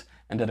place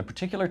and at a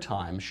particular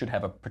time, should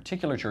have a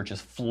particular church is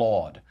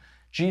flawed.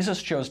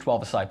 Jesus chose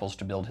 12 disciples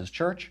to build his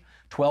church,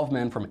 12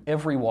 men from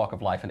every walk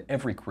of life and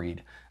every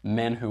creed,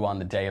 men who on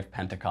the day of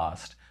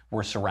Pentecost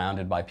were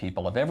surrounded by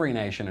people of every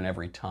nation and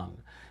every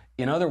tongue.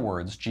 In other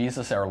words,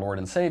 Jesus, our Lord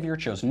and Savior,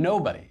 chose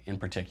nobody in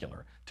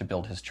particular to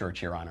build his church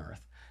here on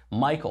earth.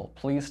 Michael,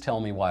 please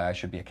tell me why I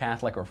should be a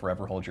Catholic or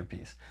forever hold your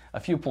peace. A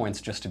few points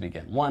just to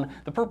begin. One,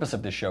 the purpose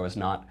of this show is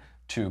not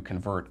to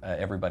convert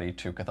everybody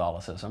to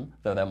Catholicism,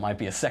 though that might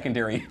be a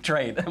secondary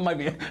trait. That might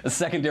be a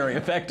secondary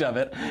effect of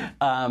it.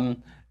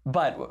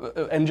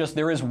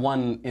 There is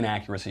one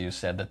inaccuracy. You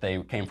said that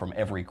they came from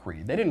every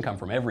creed. They didn't come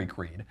from every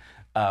creed.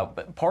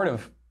 But part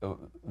of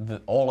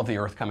all of the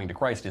earth coming to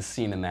Christ is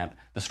seen in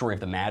the story of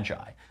the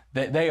Magi.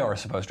 They are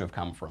supposed to have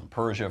come from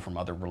Persia, from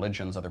other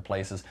religions, other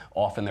places.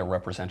 Often they're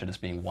represented as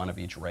being one of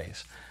each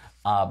race.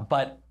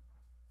 But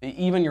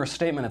even your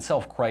statement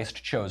itself,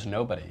 Christ chose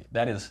nobody,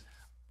 that is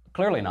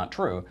clearly not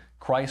true.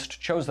 Christ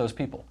chose those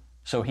people.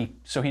 So he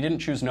didn't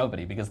choose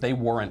nobody because they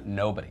weren't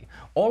nobody.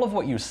 All of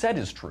what you said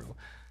is true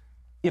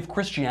if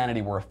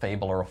Christianity were a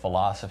fable or a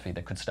philosophy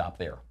that could stop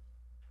there.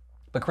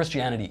 But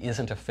Christianity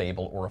isn't a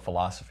fable or a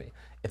philosophy.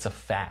 It's a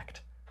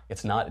fact.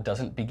 It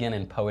doesn't begin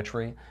in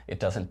poetry. It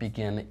doesn't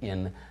begin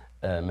in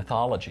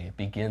mythology. It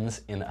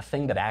begins in a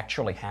thing that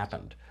actually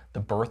happened. The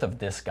birth of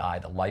this guy,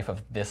 the life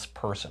of this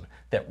person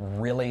that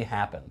really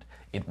happened.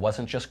 It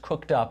wasn't just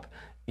cooked up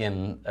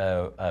in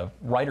a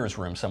writer's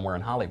room somewhere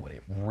in Hollywood.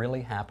 It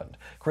really happened.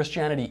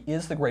 Christianity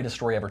is the greatest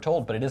story ever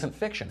told, but it isn't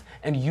fiction.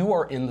 And you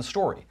are in the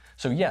story.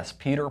 So yes,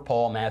 Peter,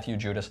 Paul, Matthew,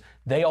 Judas,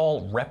 they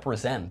all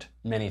represent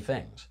many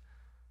things.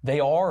 They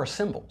are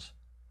symbols,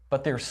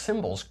 but they're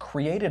symbols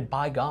created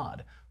by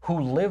God, who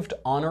lived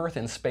on earth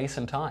in space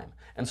and time.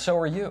 And so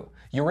are you.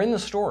 You're in the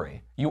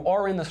story. You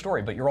are in the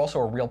story, but you're also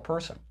a real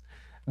person.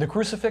 The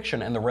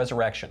crucifixion and the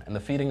resurrection and the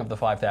feeding of the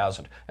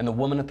 5,000 and the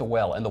woman at the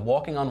well and the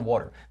walking on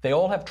water, they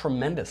all have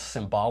tremendous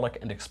symbolic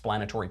and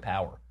explanatory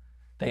power.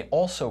 They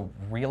also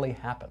really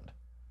happened.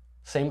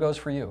 Same goes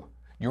for you.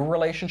 Your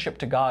relationship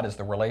to God is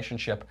the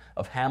relationship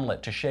of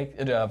Hamlet to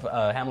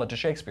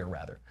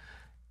Shakespeare.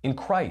 In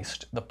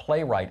Christ, the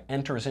playwright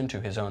enters into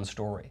his own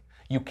story.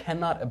 You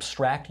cannot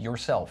abstract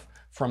yourself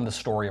from the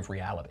story of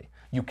reality.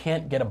 You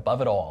can't get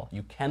above it all.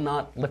 You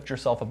cannot lift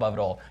yourself above it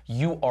all.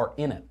 You are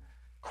in it.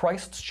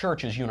 Christ's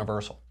church is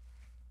universal.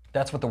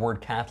 That's what the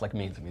word Catholic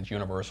means. It means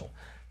universal.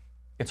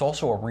 It's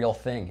also a real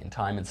thing in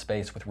time and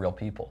space with real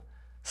people.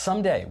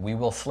 Someday we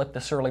will slip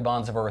the surly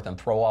bonds of earth and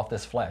throw off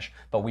this flesh,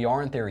 but we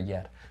aren't there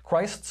yet.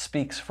 Christ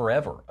speaks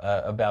forever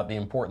about the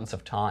importance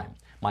of time.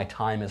 My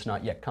time is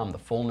not yet come, the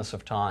fullness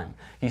of time.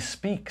 He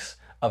speaks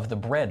of the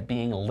bread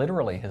being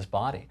literally his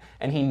body.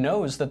 And he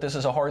knows that this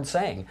is a hard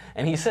saying.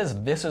 And he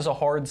says this is a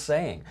hard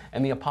saying.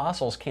 And the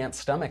apostles can't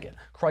stomach it.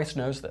 Christ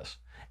knows this.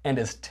 And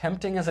as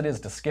tempting as it is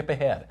to skip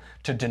ahead,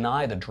 to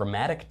deny the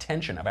dramatic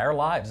tension of our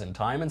lives in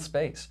time and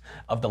space,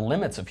 of the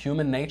limits of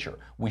human nature,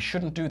 we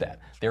shouldn't do that.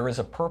 There is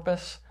a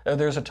purpose,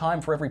 there's a time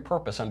for every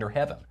purpose under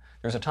heaven.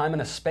 There's a time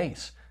and a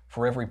space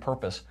for every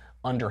purpose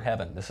under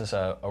heaven. This is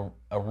a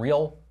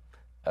real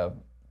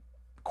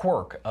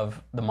quirk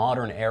of the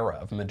modern era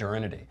of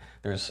modernity.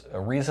 There's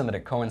a reason that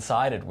it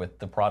coincided with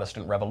the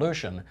Protestant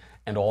Revolution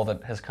and all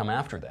that has come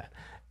after that.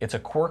 It's a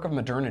quirk of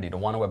modernity to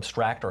want to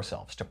abstract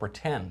ourselves, to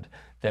pretend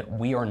that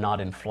we are not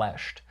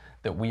enfleshed,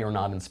 that we are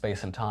not in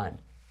space and time,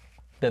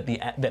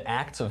 that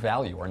acts of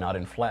value are not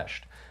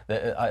enfleshed.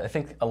 I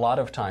think a lot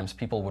of times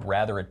people would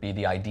rather it be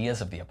the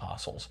ideas of the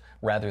apostles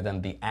rather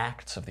than the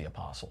acts of the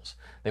apostles.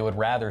 They would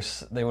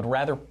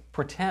rather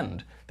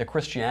pretend that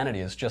Christianity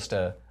is just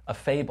a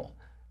fable.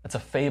 It's a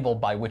fable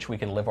by which we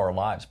can live our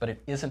lives, but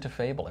it isn't a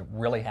fable. It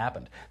really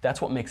happened. That's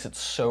what makes it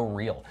so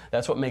real.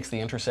 That's what makes the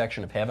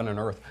intersection of heaven and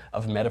earth,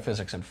 of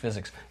metaphysics and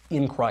physics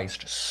in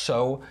Christ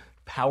so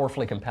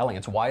powerfully compelling.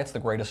 It's why it's the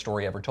greatest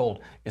story ever told,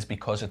 is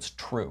because it's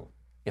true.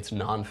 It's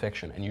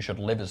nonfiction, and you should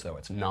live as though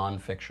it's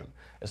nonfiction,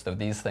 as though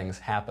these things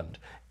happened,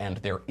 and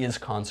there is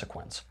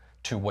consequence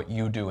to what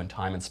you do in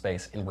time and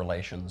space in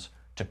relations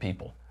to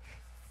people.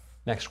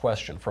 Next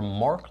question from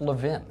Mark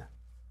Levin.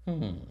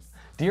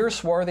 Dear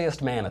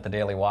swarthiest man at the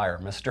Daily Wire,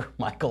 Mr.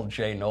 Michael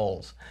J.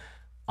 Knowles,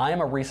 I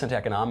am a recent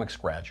economics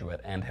graduate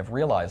and have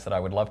realized that I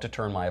would love to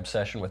turn my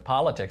obsession with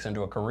politics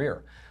into a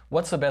career.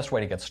 What's the best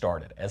way to get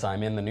started? As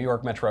I'm in the New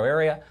York metro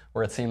area,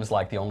 where it seems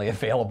like the only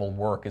available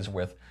work is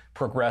with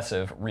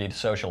progressive, read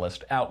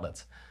socialist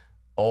outlets.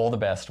 All the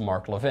best,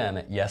 Mark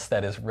Levin. Yes,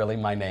 that is really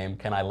my name.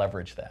 Can I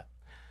leverage that?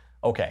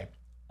 Okay,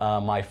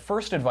 my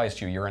first advice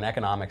to you, you're an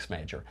economics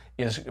major,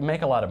 is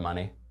make a lot of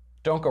money.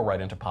 Don't go right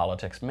into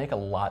politics. Make a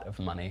lot of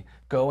money.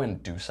 Go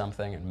and do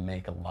something and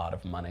make a lot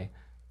of money.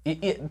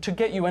 To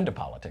get you into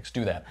politics,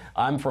 do that.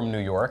 I'm from New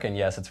York, and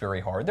yes, it's very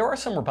hard. There are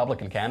some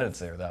Republican candidates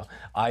there, though.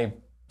 I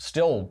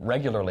still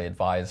regularly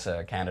advise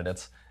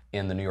candidates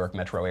in the New York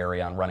metro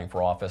area on running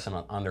for office and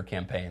on their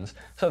campaigns.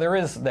 So there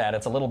is that.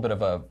 It's a little bit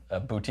of a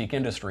boutique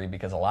industry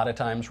because a lot of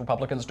times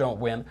Republicans don't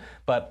win,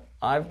 but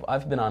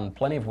I've been on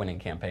plenty of winning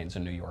campaigns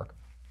in New York.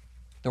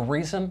 The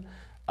reason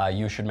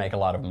you should make a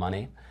lot of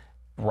money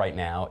right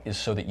now is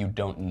so that you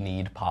don't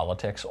need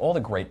politics. All the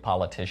great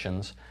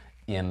politicians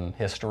in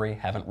history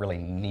haven't really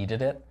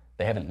needed it.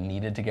 They haven't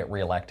needed to get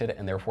reelected,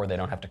 and therefore they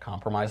don't have to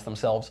compromise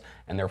themselves,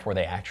 and therefore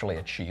they actually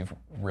achieve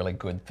really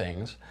good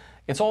things.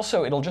 It's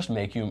also, it'll just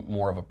make you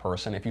more of a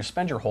person. If you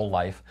spend your whole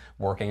life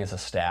working as a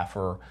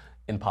staffer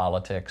in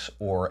politics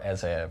or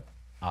as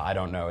I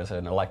don't know, as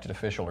an elected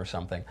official or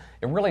something,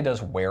 it really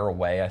does wear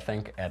away, I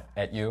think,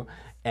 at you.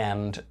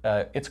 And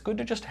it's good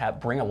to just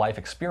bring a life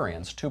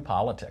experience to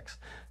politics.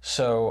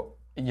 So,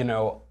 you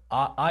know,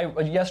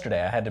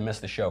 yesterday I had to miss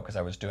the show because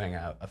I was doing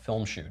a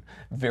film shoot.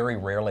 Very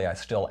rarely I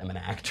still am an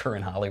actor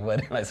in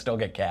Hollywood and I still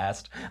get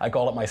cast. I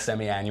call it my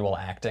semi-annual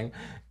acting.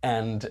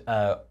 And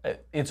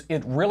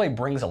it really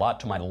brings a lot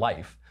to my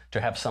life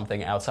to have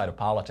something outside of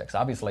politics.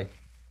 Obviously,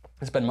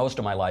 I spend most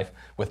of my life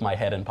with my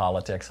head in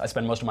politics. I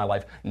spend most of my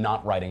life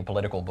not writing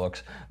political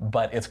books,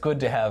 but it's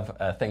good to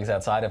have things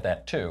outside of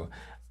that too.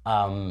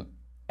 And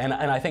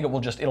I think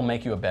it'll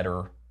make you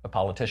a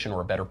politician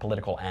or a better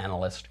political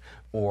analyst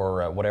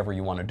or whatever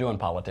you want to do in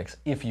politics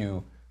if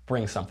you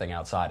bring something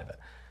outside of it.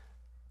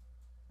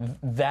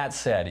 That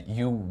said,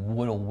 you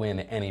will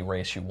win any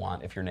race you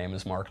want if your name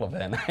is Mark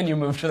Levin and you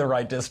move to the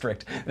right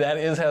district. That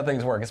is how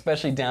things work,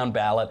 especially down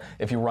ballot.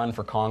 If you run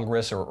for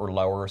Congress or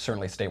lower,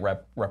 certainly state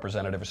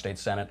representative or state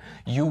senate,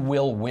 you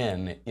will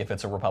win if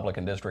it's a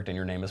Republican district and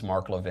your name is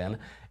Mark Levin.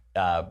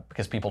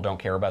 Because people don't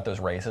care about those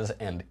races,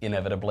 and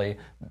inevitably,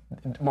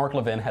 Mark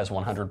Levin has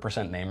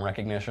 100% name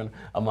recognition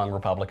among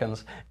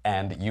Republicans,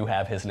 and you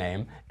have his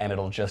name, and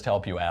it'll just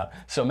help you out.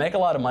 So make a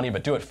lot of money,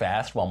 but do it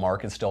fast while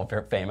Mark is still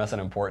famous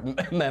and important,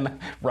 and then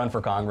run for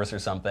Congress or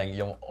something.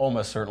 You'll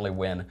almost certainly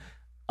win,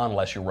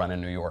 unless you run in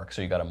New York,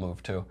 so you gotta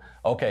move too.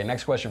 Okay,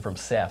 next question from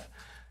Seth.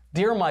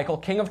 Dear Michael,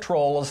 king of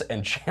trolls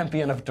and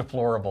champion of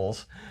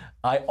deplorables,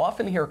 I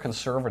often hear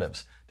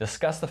conservatives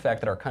discuss the fact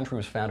that our country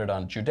was founded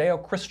on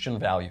Judeo-Christian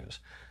values,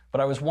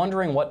 but I was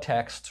wondering what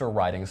texts or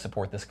writings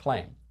support this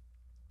claim.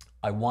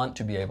 I want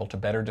to be able to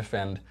better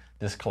defend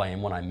this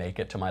claim when I make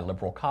it to my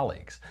liberal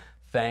colleagues.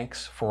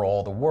 Thanks for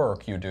all the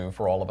work you do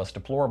for all of us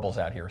deplorables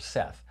out here,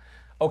 Seth.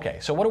 Okay,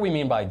 so what do we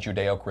mean by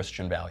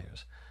Judeo-Christian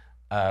values?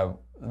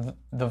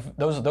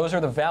 those are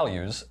the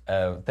values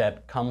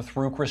that come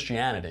through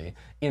Christianity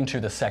into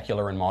the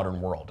secular and modern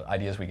world.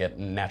 Ideas we get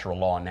natural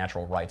law and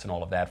natural rights and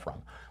all of that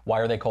from. Why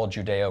are they called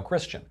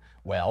Judeo-Christian?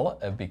 Well,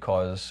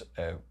 because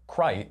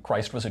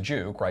Christ was a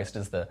Jew. Christ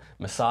is the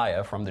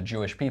Messiah from the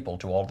Jewish people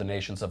to all the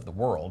nations of the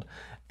world,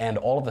 and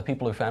all of the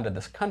people who founded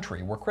this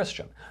country were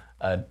Christian.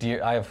 I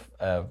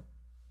have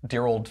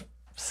dear old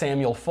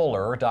Samuel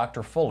Fuller,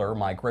 Dr. Fuller,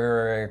 my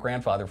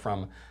great-grandfather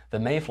from the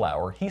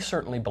Mayflower. He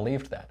certainly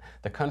believed that.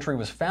 The country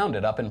was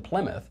founded up in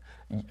Plymouth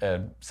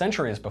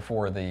centuries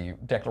before the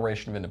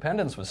Declaration of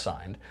Independence was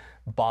signed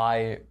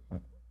by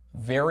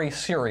very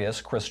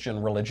serious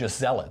Christian religious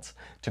zealots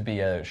to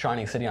be a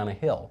shining city on a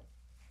hill.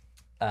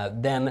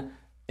 Then,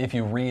 if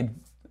you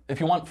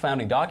want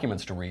founding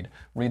documents to read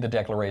the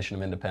Declaration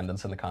of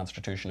Independence and the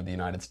Constitution of the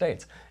United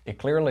States.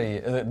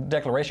 The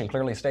Declaration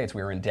clearly states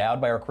we are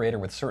endowed by our Creator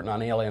with certain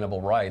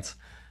unalienable rights,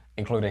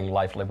 including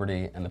life,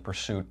 liberty, and the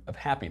pursuit of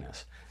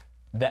happiness.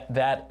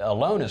 That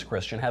alone is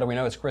Christian. How do we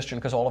know it's Christian?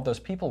 Because all of those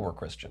people were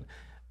Christian.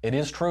 It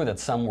is true that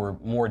some were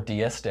more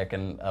deistic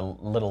and a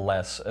little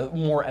less,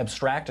 more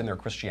abstract in their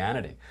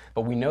Christianity,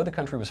 but we know the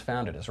country was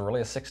founded as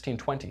early as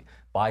 1620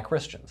 by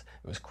Christians.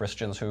 It was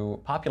Christians who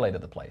populated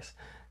the place.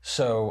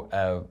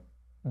 So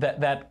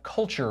that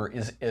culture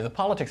the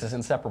politics is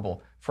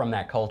inseparable from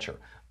that culture.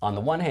 On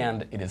the one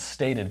hand, it is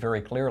stated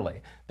very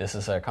clearly, this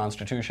is a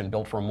constitution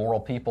built for a moral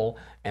people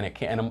and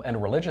a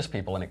religious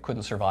people, and it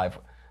couldn't survive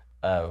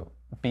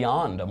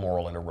beyond a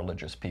moral and a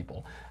religious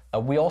people.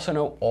 We also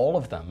know all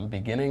of them,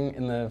 beginning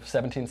in the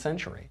 17th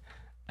century,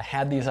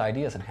 had these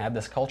ideas and had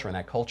this culture, and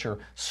that culture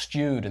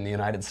stewed in the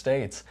United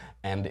States,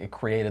 and it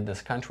created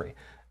this country.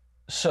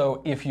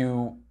 So if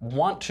you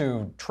want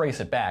to trace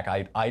it back,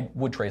 I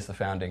would trace the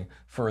founding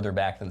further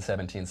back than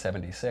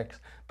 1776,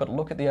 but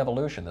look at the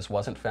evolution. This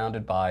wasn't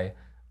founded by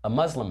a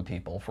Muslim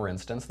people, for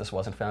instance. This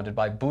wasn't founded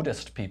by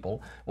Buddhist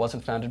people,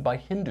 wasn't founded by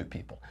Hindu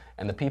people.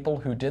 And the people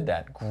who did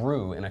that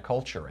grew in a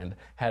culture and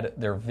had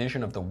their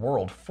vision of the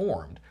world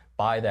formed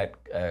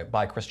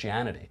by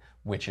Christianity,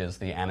 which is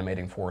the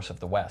animating force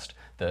of the West,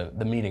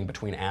 the meeting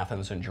between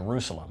Athens and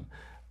Jerusalem,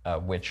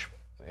 which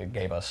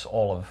gave us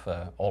all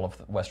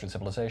of Western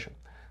civilization.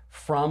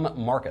 From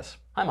Marcus.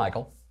 Hi,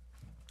 Michael.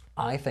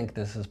 I think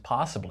this is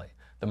possibly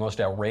the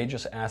most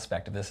outrageous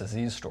aspect of this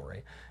Aziz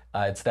story.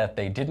 It's that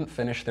they didn't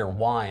finish their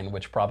wine,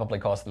 which probably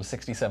cost them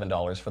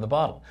 $67 for the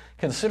bottle.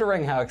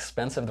 Considering how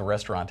expensive the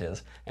restaurant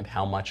is and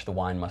how much the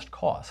wine must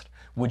cost,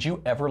 would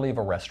you ever leave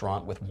a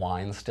restaurant with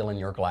wine still in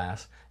your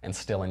glass and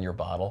still in your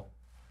bottle?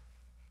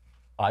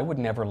 I would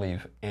never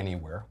leave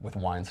anywhere with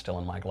wine still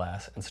in my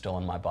glass and still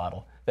in my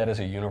bottle. That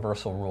is a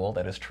universal rule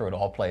that is true at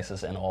all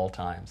places and all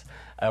times.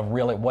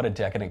 Really, what a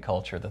decadent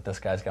culture that this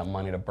guy's got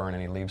money to burn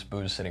and he leaves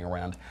booze sitting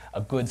around.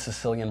 A good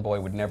Sicilian boy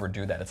would never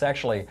do that. It's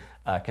actually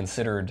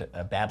considered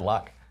bad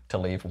luck to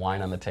leave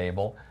wine on the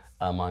table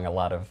among a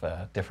lot of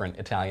different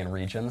Italian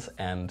regions,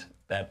 and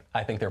that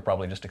I think they're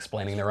probably just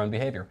explaining their own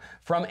behavior.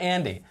 From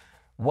Andy.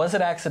 Was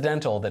it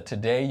accidental that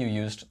today you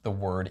used the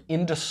word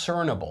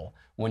indiscernible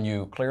when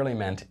you clearly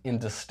meant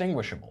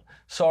indistinguishable?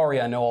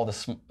 Sorry, I know all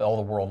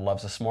the world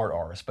loves a smart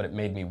arse, but it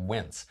made me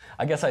wince.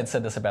 I guess I'd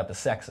said this about the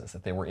sexes,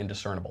 that they were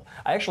indiscernible.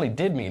 I actually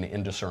did mean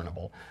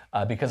indiscernible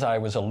because I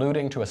was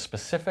alluding to a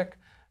specific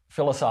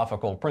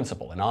philosophical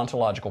principle, an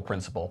ontological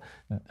principle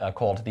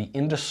called the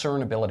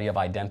indiscernibility of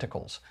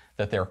identicals,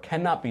 that there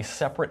cannot be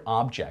separate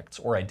objects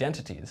or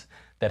identities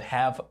that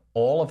have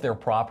all of their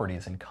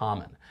properties in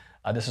common.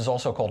 This is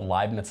also called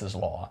Leibniz's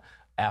law,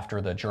 after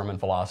the German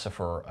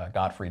philosopher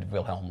Gottfried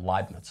Wilhelm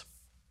Leibniz.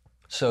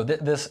 So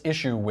this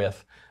issue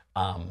with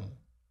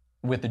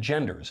the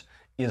genders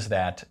is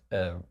that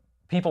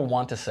people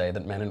want to say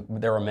that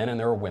there are men and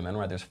there are women,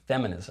 right? There's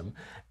feminism,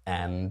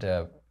 and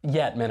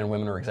yet men and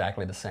women are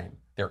exactly the same.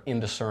 They're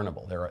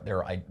indiscernible.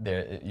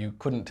 You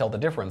couldn't tell the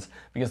difference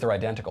because they're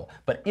identical.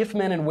 But if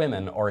men and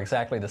women are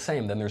exactly the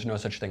same, then there's no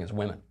such thing as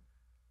women.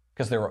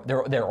 Because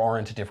there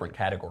aren't different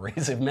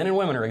categories. If men and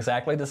women are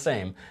exactly the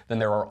same, then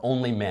there are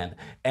only men.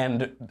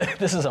 And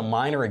this is a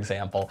minor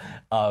example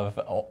of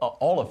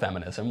all of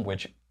feminism,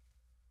 which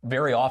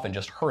very often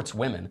just hurts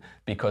women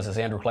because, as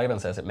Andrew Klavan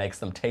says, it makes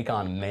them take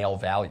on male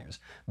values.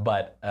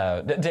 But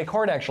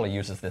Descartes actually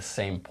uses this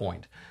same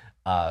point,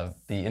 the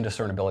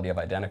indiscernibility of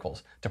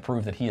identicals, to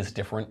prove that he is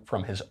different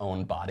from his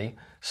own body.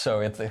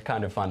 So it's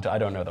kind of fun I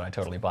don't know that I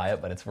totally buy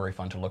it, but it's very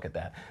fun to look at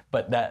that.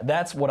 But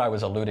that's what I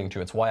was alluding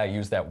to. It's why I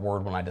use that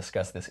word when I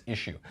discuss this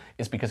issue,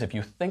 is because if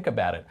you think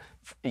about it,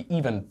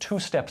 even 2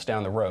 steps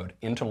down the road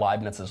into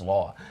Leibniz's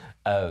law,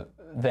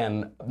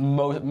 then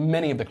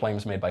many of the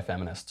claims made by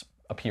feminists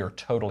appear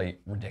totally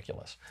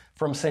ridiculous.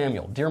 From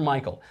Samuel. Dear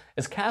Michael,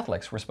 as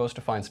Catholics, we're supposed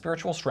to find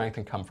spiritual strength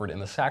and comfort in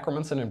the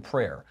sacraments and in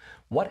prayer.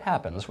 What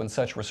happens when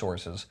such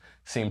resources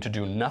seem to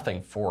do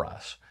nothing for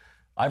us?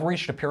 I've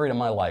reached a period in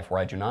my life where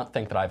I do not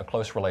think that I have a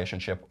close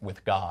relationship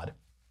with God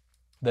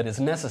that is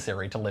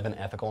necessary to live an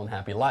ethical and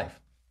happy life.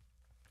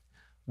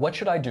 What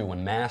should I do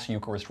when Mass,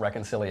 Eucharist,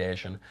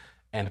 reconciliation,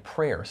 and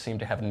prayer seem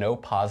to have no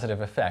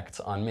positive effects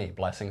on me?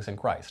 Blessings in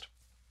Christ.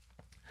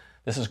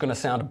 This is going to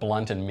sound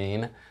blunt and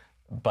mean,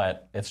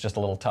 but it's just a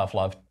little tough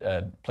love.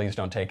 Please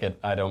don't take it.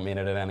 I don't mean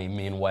it in any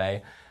mean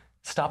way.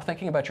 Stop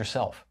thinking about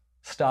yourself.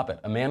 Stop it.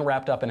 A man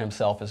wrapped up in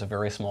himself is a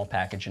very small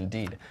package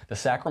indeed. The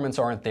sacraments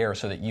aren't there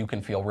so that you can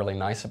feel really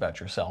nice about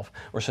yourself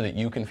or so that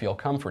you can feel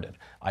comforted.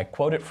 I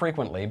quote it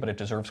frequently, but it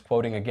deserves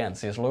quoting again.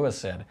 C.S. Lewis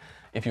said,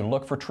 if you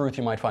look for truth,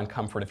 you might find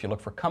comfort. If you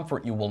look for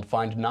comfort, you will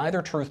find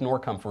neither truth nor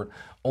comfort,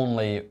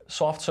 only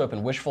soft soap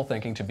and wishful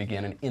thinking to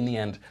begin, and in the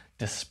end,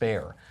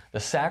 despair. The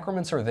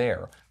sacraments are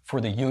there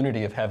for the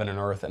unity of heaven and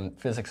earth and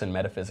physics and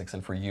metaphysics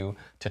and for you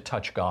to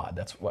touch God.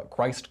 That's what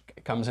Christ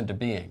comes into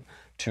being,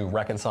 to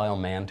reconcile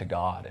man to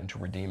God and to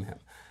redeem him.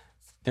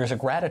 There's a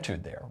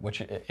gratitude there, which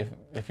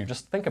if you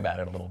just think about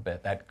it a little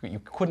bit, that you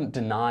couldn't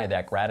deny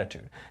that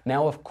gratitude.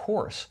 Now, of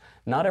course,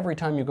 not every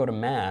time you go to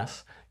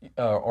Mass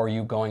are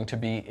you going to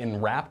be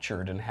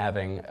enraptured and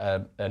having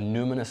a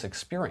numinous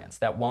experience.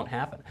 That won't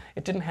happen.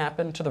 It didn't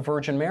happen to the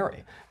Virgin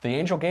Mary. The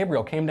angel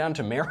Gabriel came down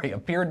to Mary,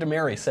 appeared to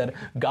Mary, said,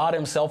 God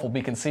himself will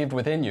be conceived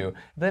within you.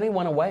 Then he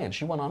went away and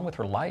she went on with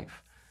her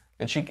life.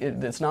 And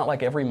it's not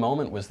like every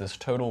moment was this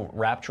total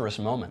rapturous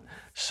moment.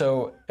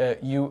 So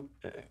you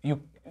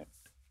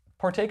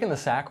partake in the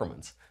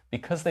sacraments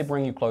because they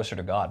bring you closer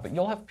to God, but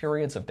you'll have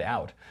periods of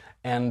doubt.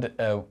 And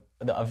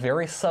a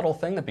very subtle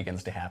thing that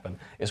begins to happen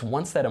is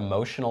once that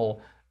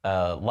emotional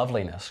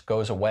loveliness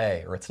goes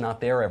away, or it's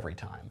not there every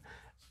time,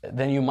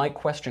 then you might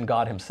question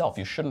God himself.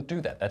 You shouldn't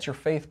do that. That's your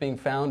faith being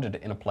founded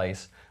in a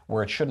place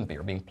where it shouldn't be,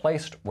 or being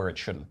placed where it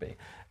shouldn't be.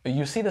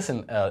 You see this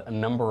in a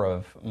number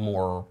of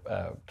more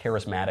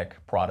charismatic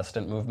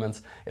Protestant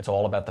movements. It's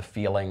all about the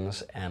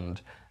feelings and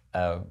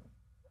the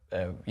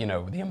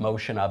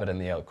emotion of it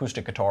and the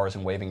acoustic guitars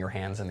and waving your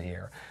hands in the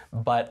air.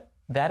 But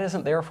that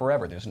isn't there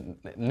forever. There's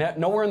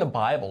nowhere in the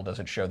Bible does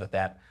it show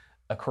that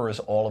occurs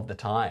all of the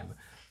time.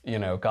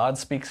 God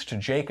speaks to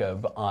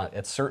Jacob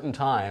at certain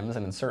times,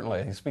 and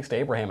certainly he speaks to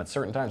Abraham at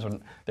certain times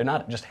when they're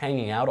not just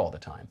hanging out all the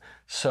time.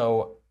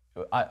 So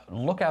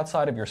look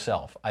outside of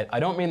yourself. I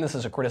don't mean this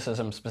as a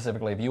criticism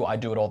specifically of you. I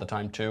do it all the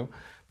time too.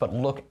 But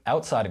look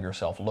outside of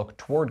yourself. Look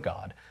toward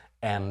God.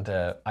 And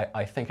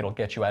I think it'll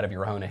get you out of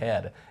your own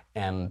head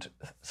and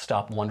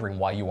stop wondering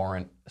why you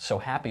aren't so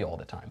happy all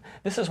the time.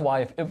 This is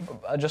why,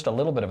 just a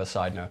little bit of a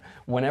side note,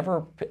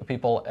 whenever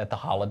people at the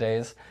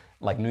holidays,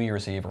 like New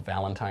Year's Eve or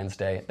Valentine's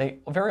Day, they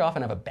very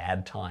often have a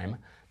bad time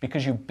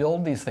because you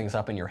build these things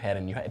up in your head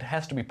and it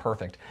has to be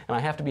perfect, and I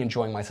have to be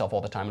enjoying myself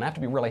all the time, and I have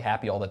to be really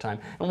happy all the time,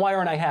 and why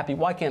aren't I happy?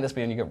 Why can't this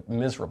be? And you get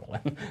miserable.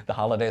 The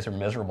holidays are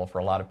miserable for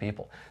a lot of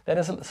people.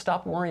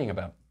 Stop worrying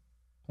about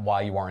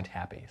why you aren't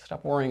happy.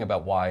 Stop worrying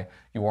about why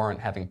you aren't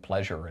having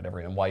pleasure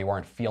and why you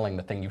aren't feeling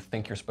the thing you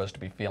think you're supposed to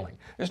be feeling.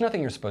 There's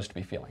nothing you're supposed to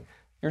be feeling.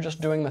 You're just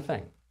doing the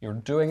thing. You're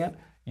doing it.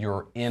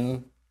 You're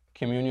in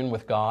communion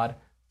with God.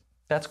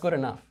 That's good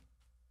enough.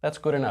 That's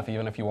good enough,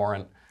 even if you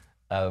aren't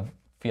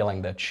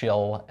feeling the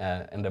chill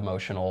and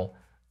emotional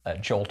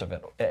jolt of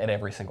it at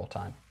every single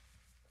time.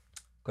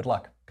 Good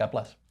luck. God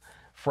bless.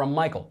 From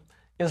Michael.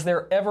 Is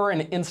there ever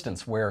an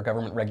instance where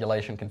government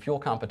regulation can fuel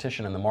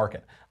competition in the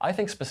market? I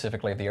think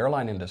specifically of the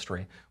airline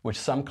industry, which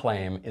some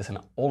claim is an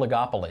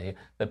oligopoly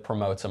that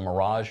promotes a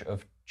mirage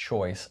of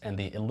choice and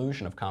the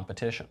illusion of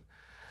competition.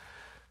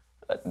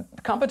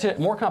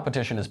 More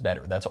competition is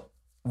better. That's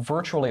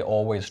virtually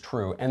always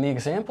true. And the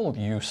example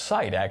you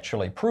cite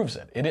actually proves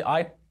it.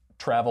 I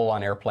travel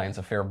on airplanes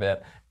a fair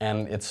bit,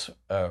 and it's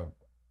a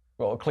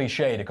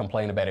cliche to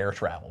complain about air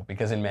travel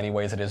because in many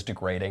ways it is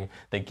degrading.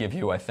 They give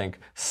you, I think,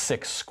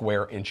 6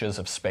 square inches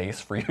of space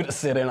for you to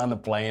sit in on the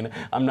plane.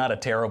 I'm not a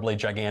terribly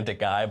gigantic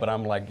guy, but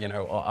I'm like,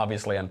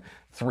 obviously on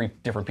 3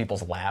 different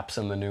people's laps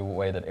in the new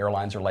way that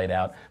airlines are laid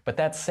out. But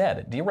that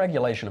said,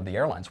 deregulation of the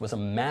airlines was a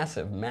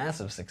massive,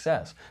 massive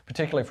success,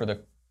 particularly for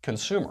the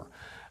consumer.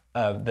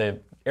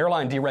 The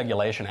Airline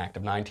Deregulation Act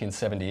of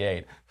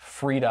 1978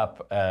 freed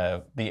up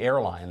the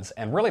airlines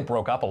and really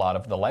broke up a lot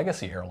of the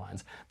legacy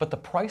airlines, but the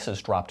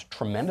prices dropped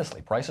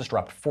tremendously. Prices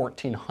dropped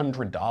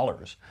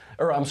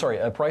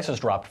 $1,400, prices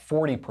dropped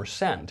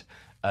 40%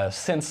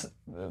 since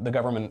the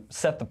government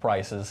set the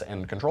prices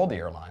and controlled the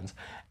airlines.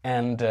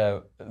 And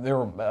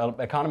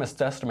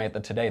economists estimate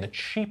that today the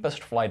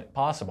cheapest flight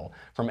possible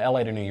from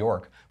LA to New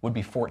York would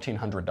be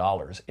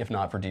 $1,400 if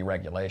not for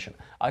deregulation.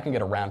 I can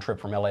get a round trip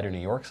from LA to New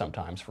York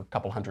sometimes for a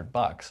couple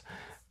 $100.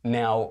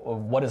 Now,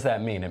 what does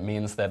that mean? It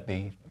means that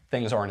the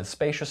things aren't as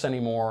spacious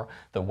anymore,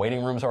 the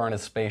waiting rooms aren't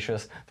as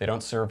spacious, they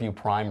don't serve you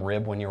prime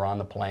rib when you're on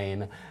the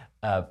plane.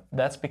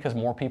 That's because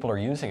more people are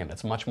using it.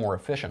 It's much more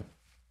efficient.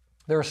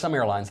 There are some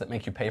airlines that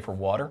make you pay for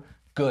water.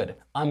 Good.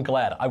 I'm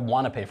glad. I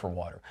want to pay for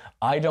water.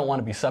 I don't want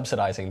to be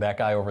subsidizing that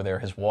guy over there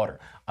his water.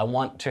 I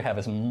want to have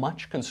as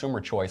much consumer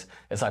choice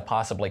as I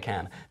possibly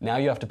can. Now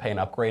you have to pay an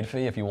upgrade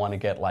fee if you want to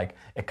get like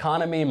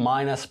economy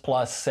minus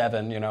plus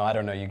 7, I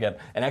don't know, you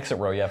get an exit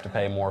row you have to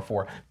pay more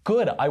for.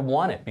 Good. I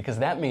want it because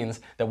that means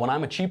that when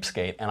I'm a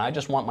cheapskate and I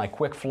just want my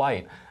quick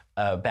flight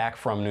back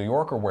from New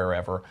York or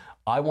wherever,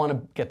 I want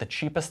to get the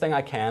cheapest thing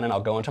I can and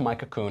I'll go into my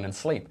cocoon and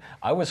sleep.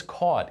 I was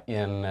caught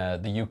in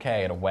the UK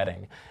at a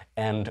wedding,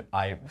 and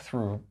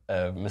through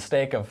a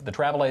mistake of the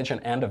travel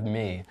agent and of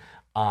me,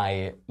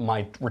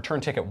 my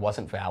return ticket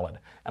wasn't valid,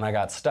 and I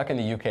got stuck in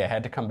the UK. I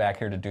had to come back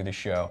here to do the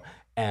show,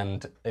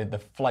 and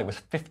the flight was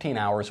 15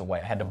 hours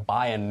away. I had to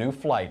buy a new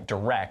flight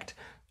direct,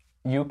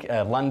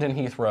 London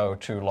Heathrow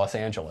to Los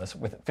Angeles,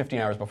 with 15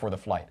 hours before the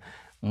flight.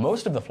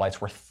 Most of the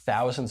flights were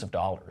thousands of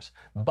dollars,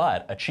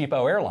 but a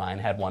cheapo airline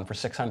had one for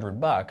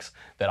 $600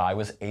 that I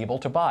was able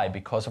to buy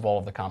because of all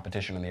of the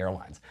competition in the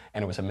airlines.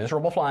 And it was a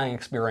miserable flying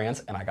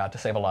experience, and I got to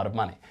save a lot of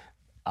money.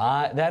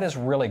 That is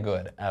really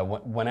good.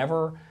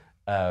 Whenever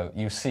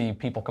you see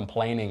people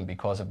complaining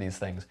because of these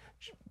things,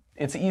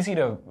 it's easy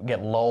to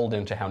get lulled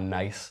into how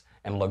nice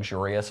and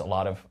luxurious a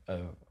lot of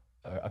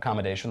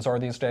accommodations are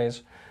these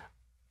days.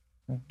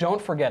 Don't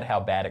forget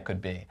how bad it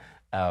could be.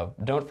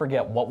 Don't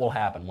forget what will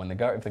happen when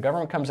if the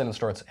government comes in and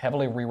starts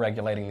heavily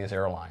re-regulating these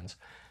airlines.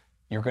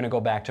 You're going to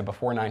go back to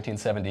before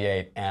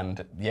 1978,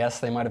 and yes,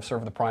 they might have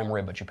served the prime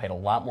rib, but you paid a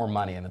lot more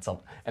money, and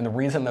the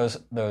reason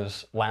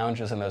those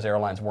lounges and those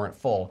airlines weren't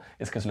full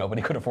is because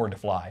nobody could afford to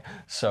fly.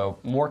 So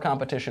more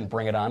competition,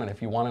 bring it on, and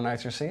if you want a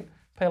nicer seat,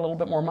 pay a little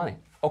bit more money.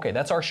 Okay,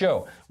 that's our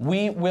show.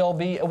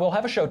 We'll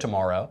have a show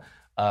tomorrow,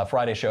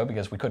 Friday show,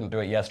 because we couldn't do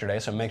it yesterday.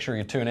 So make sure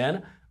you tune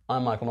in.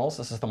 I'm Michael Knowles.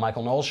 This is the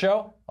Michael Knowles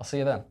Show. I'll see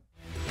you then.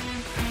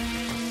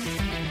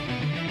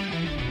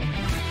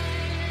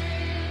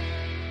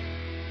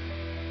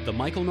 The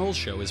Michael Knowles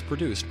Show is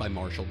produced by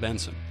Marshall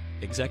Benson.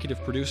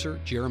 Executive producer,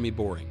 Jeremy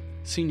Boring.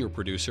 Senior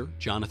producer,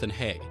 Jonathan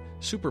Hay.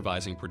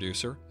 Supervising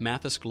producer,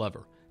 Mathis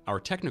Glover. Our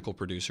technical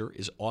producer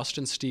is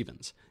Austin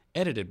Stevens.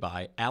 Edited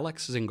by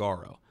Alex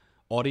Zingaro.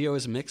 Audio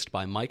is mixed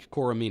by Mike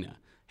Coromina.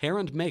 Hair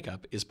and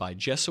makeup is by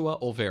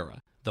Jesua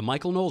Olvera. The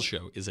Michael Knowles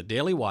Show is a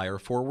Daily Wire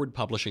Forward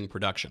Publishing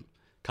production.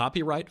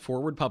 Copyright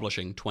Forward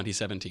Publishing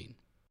 2017.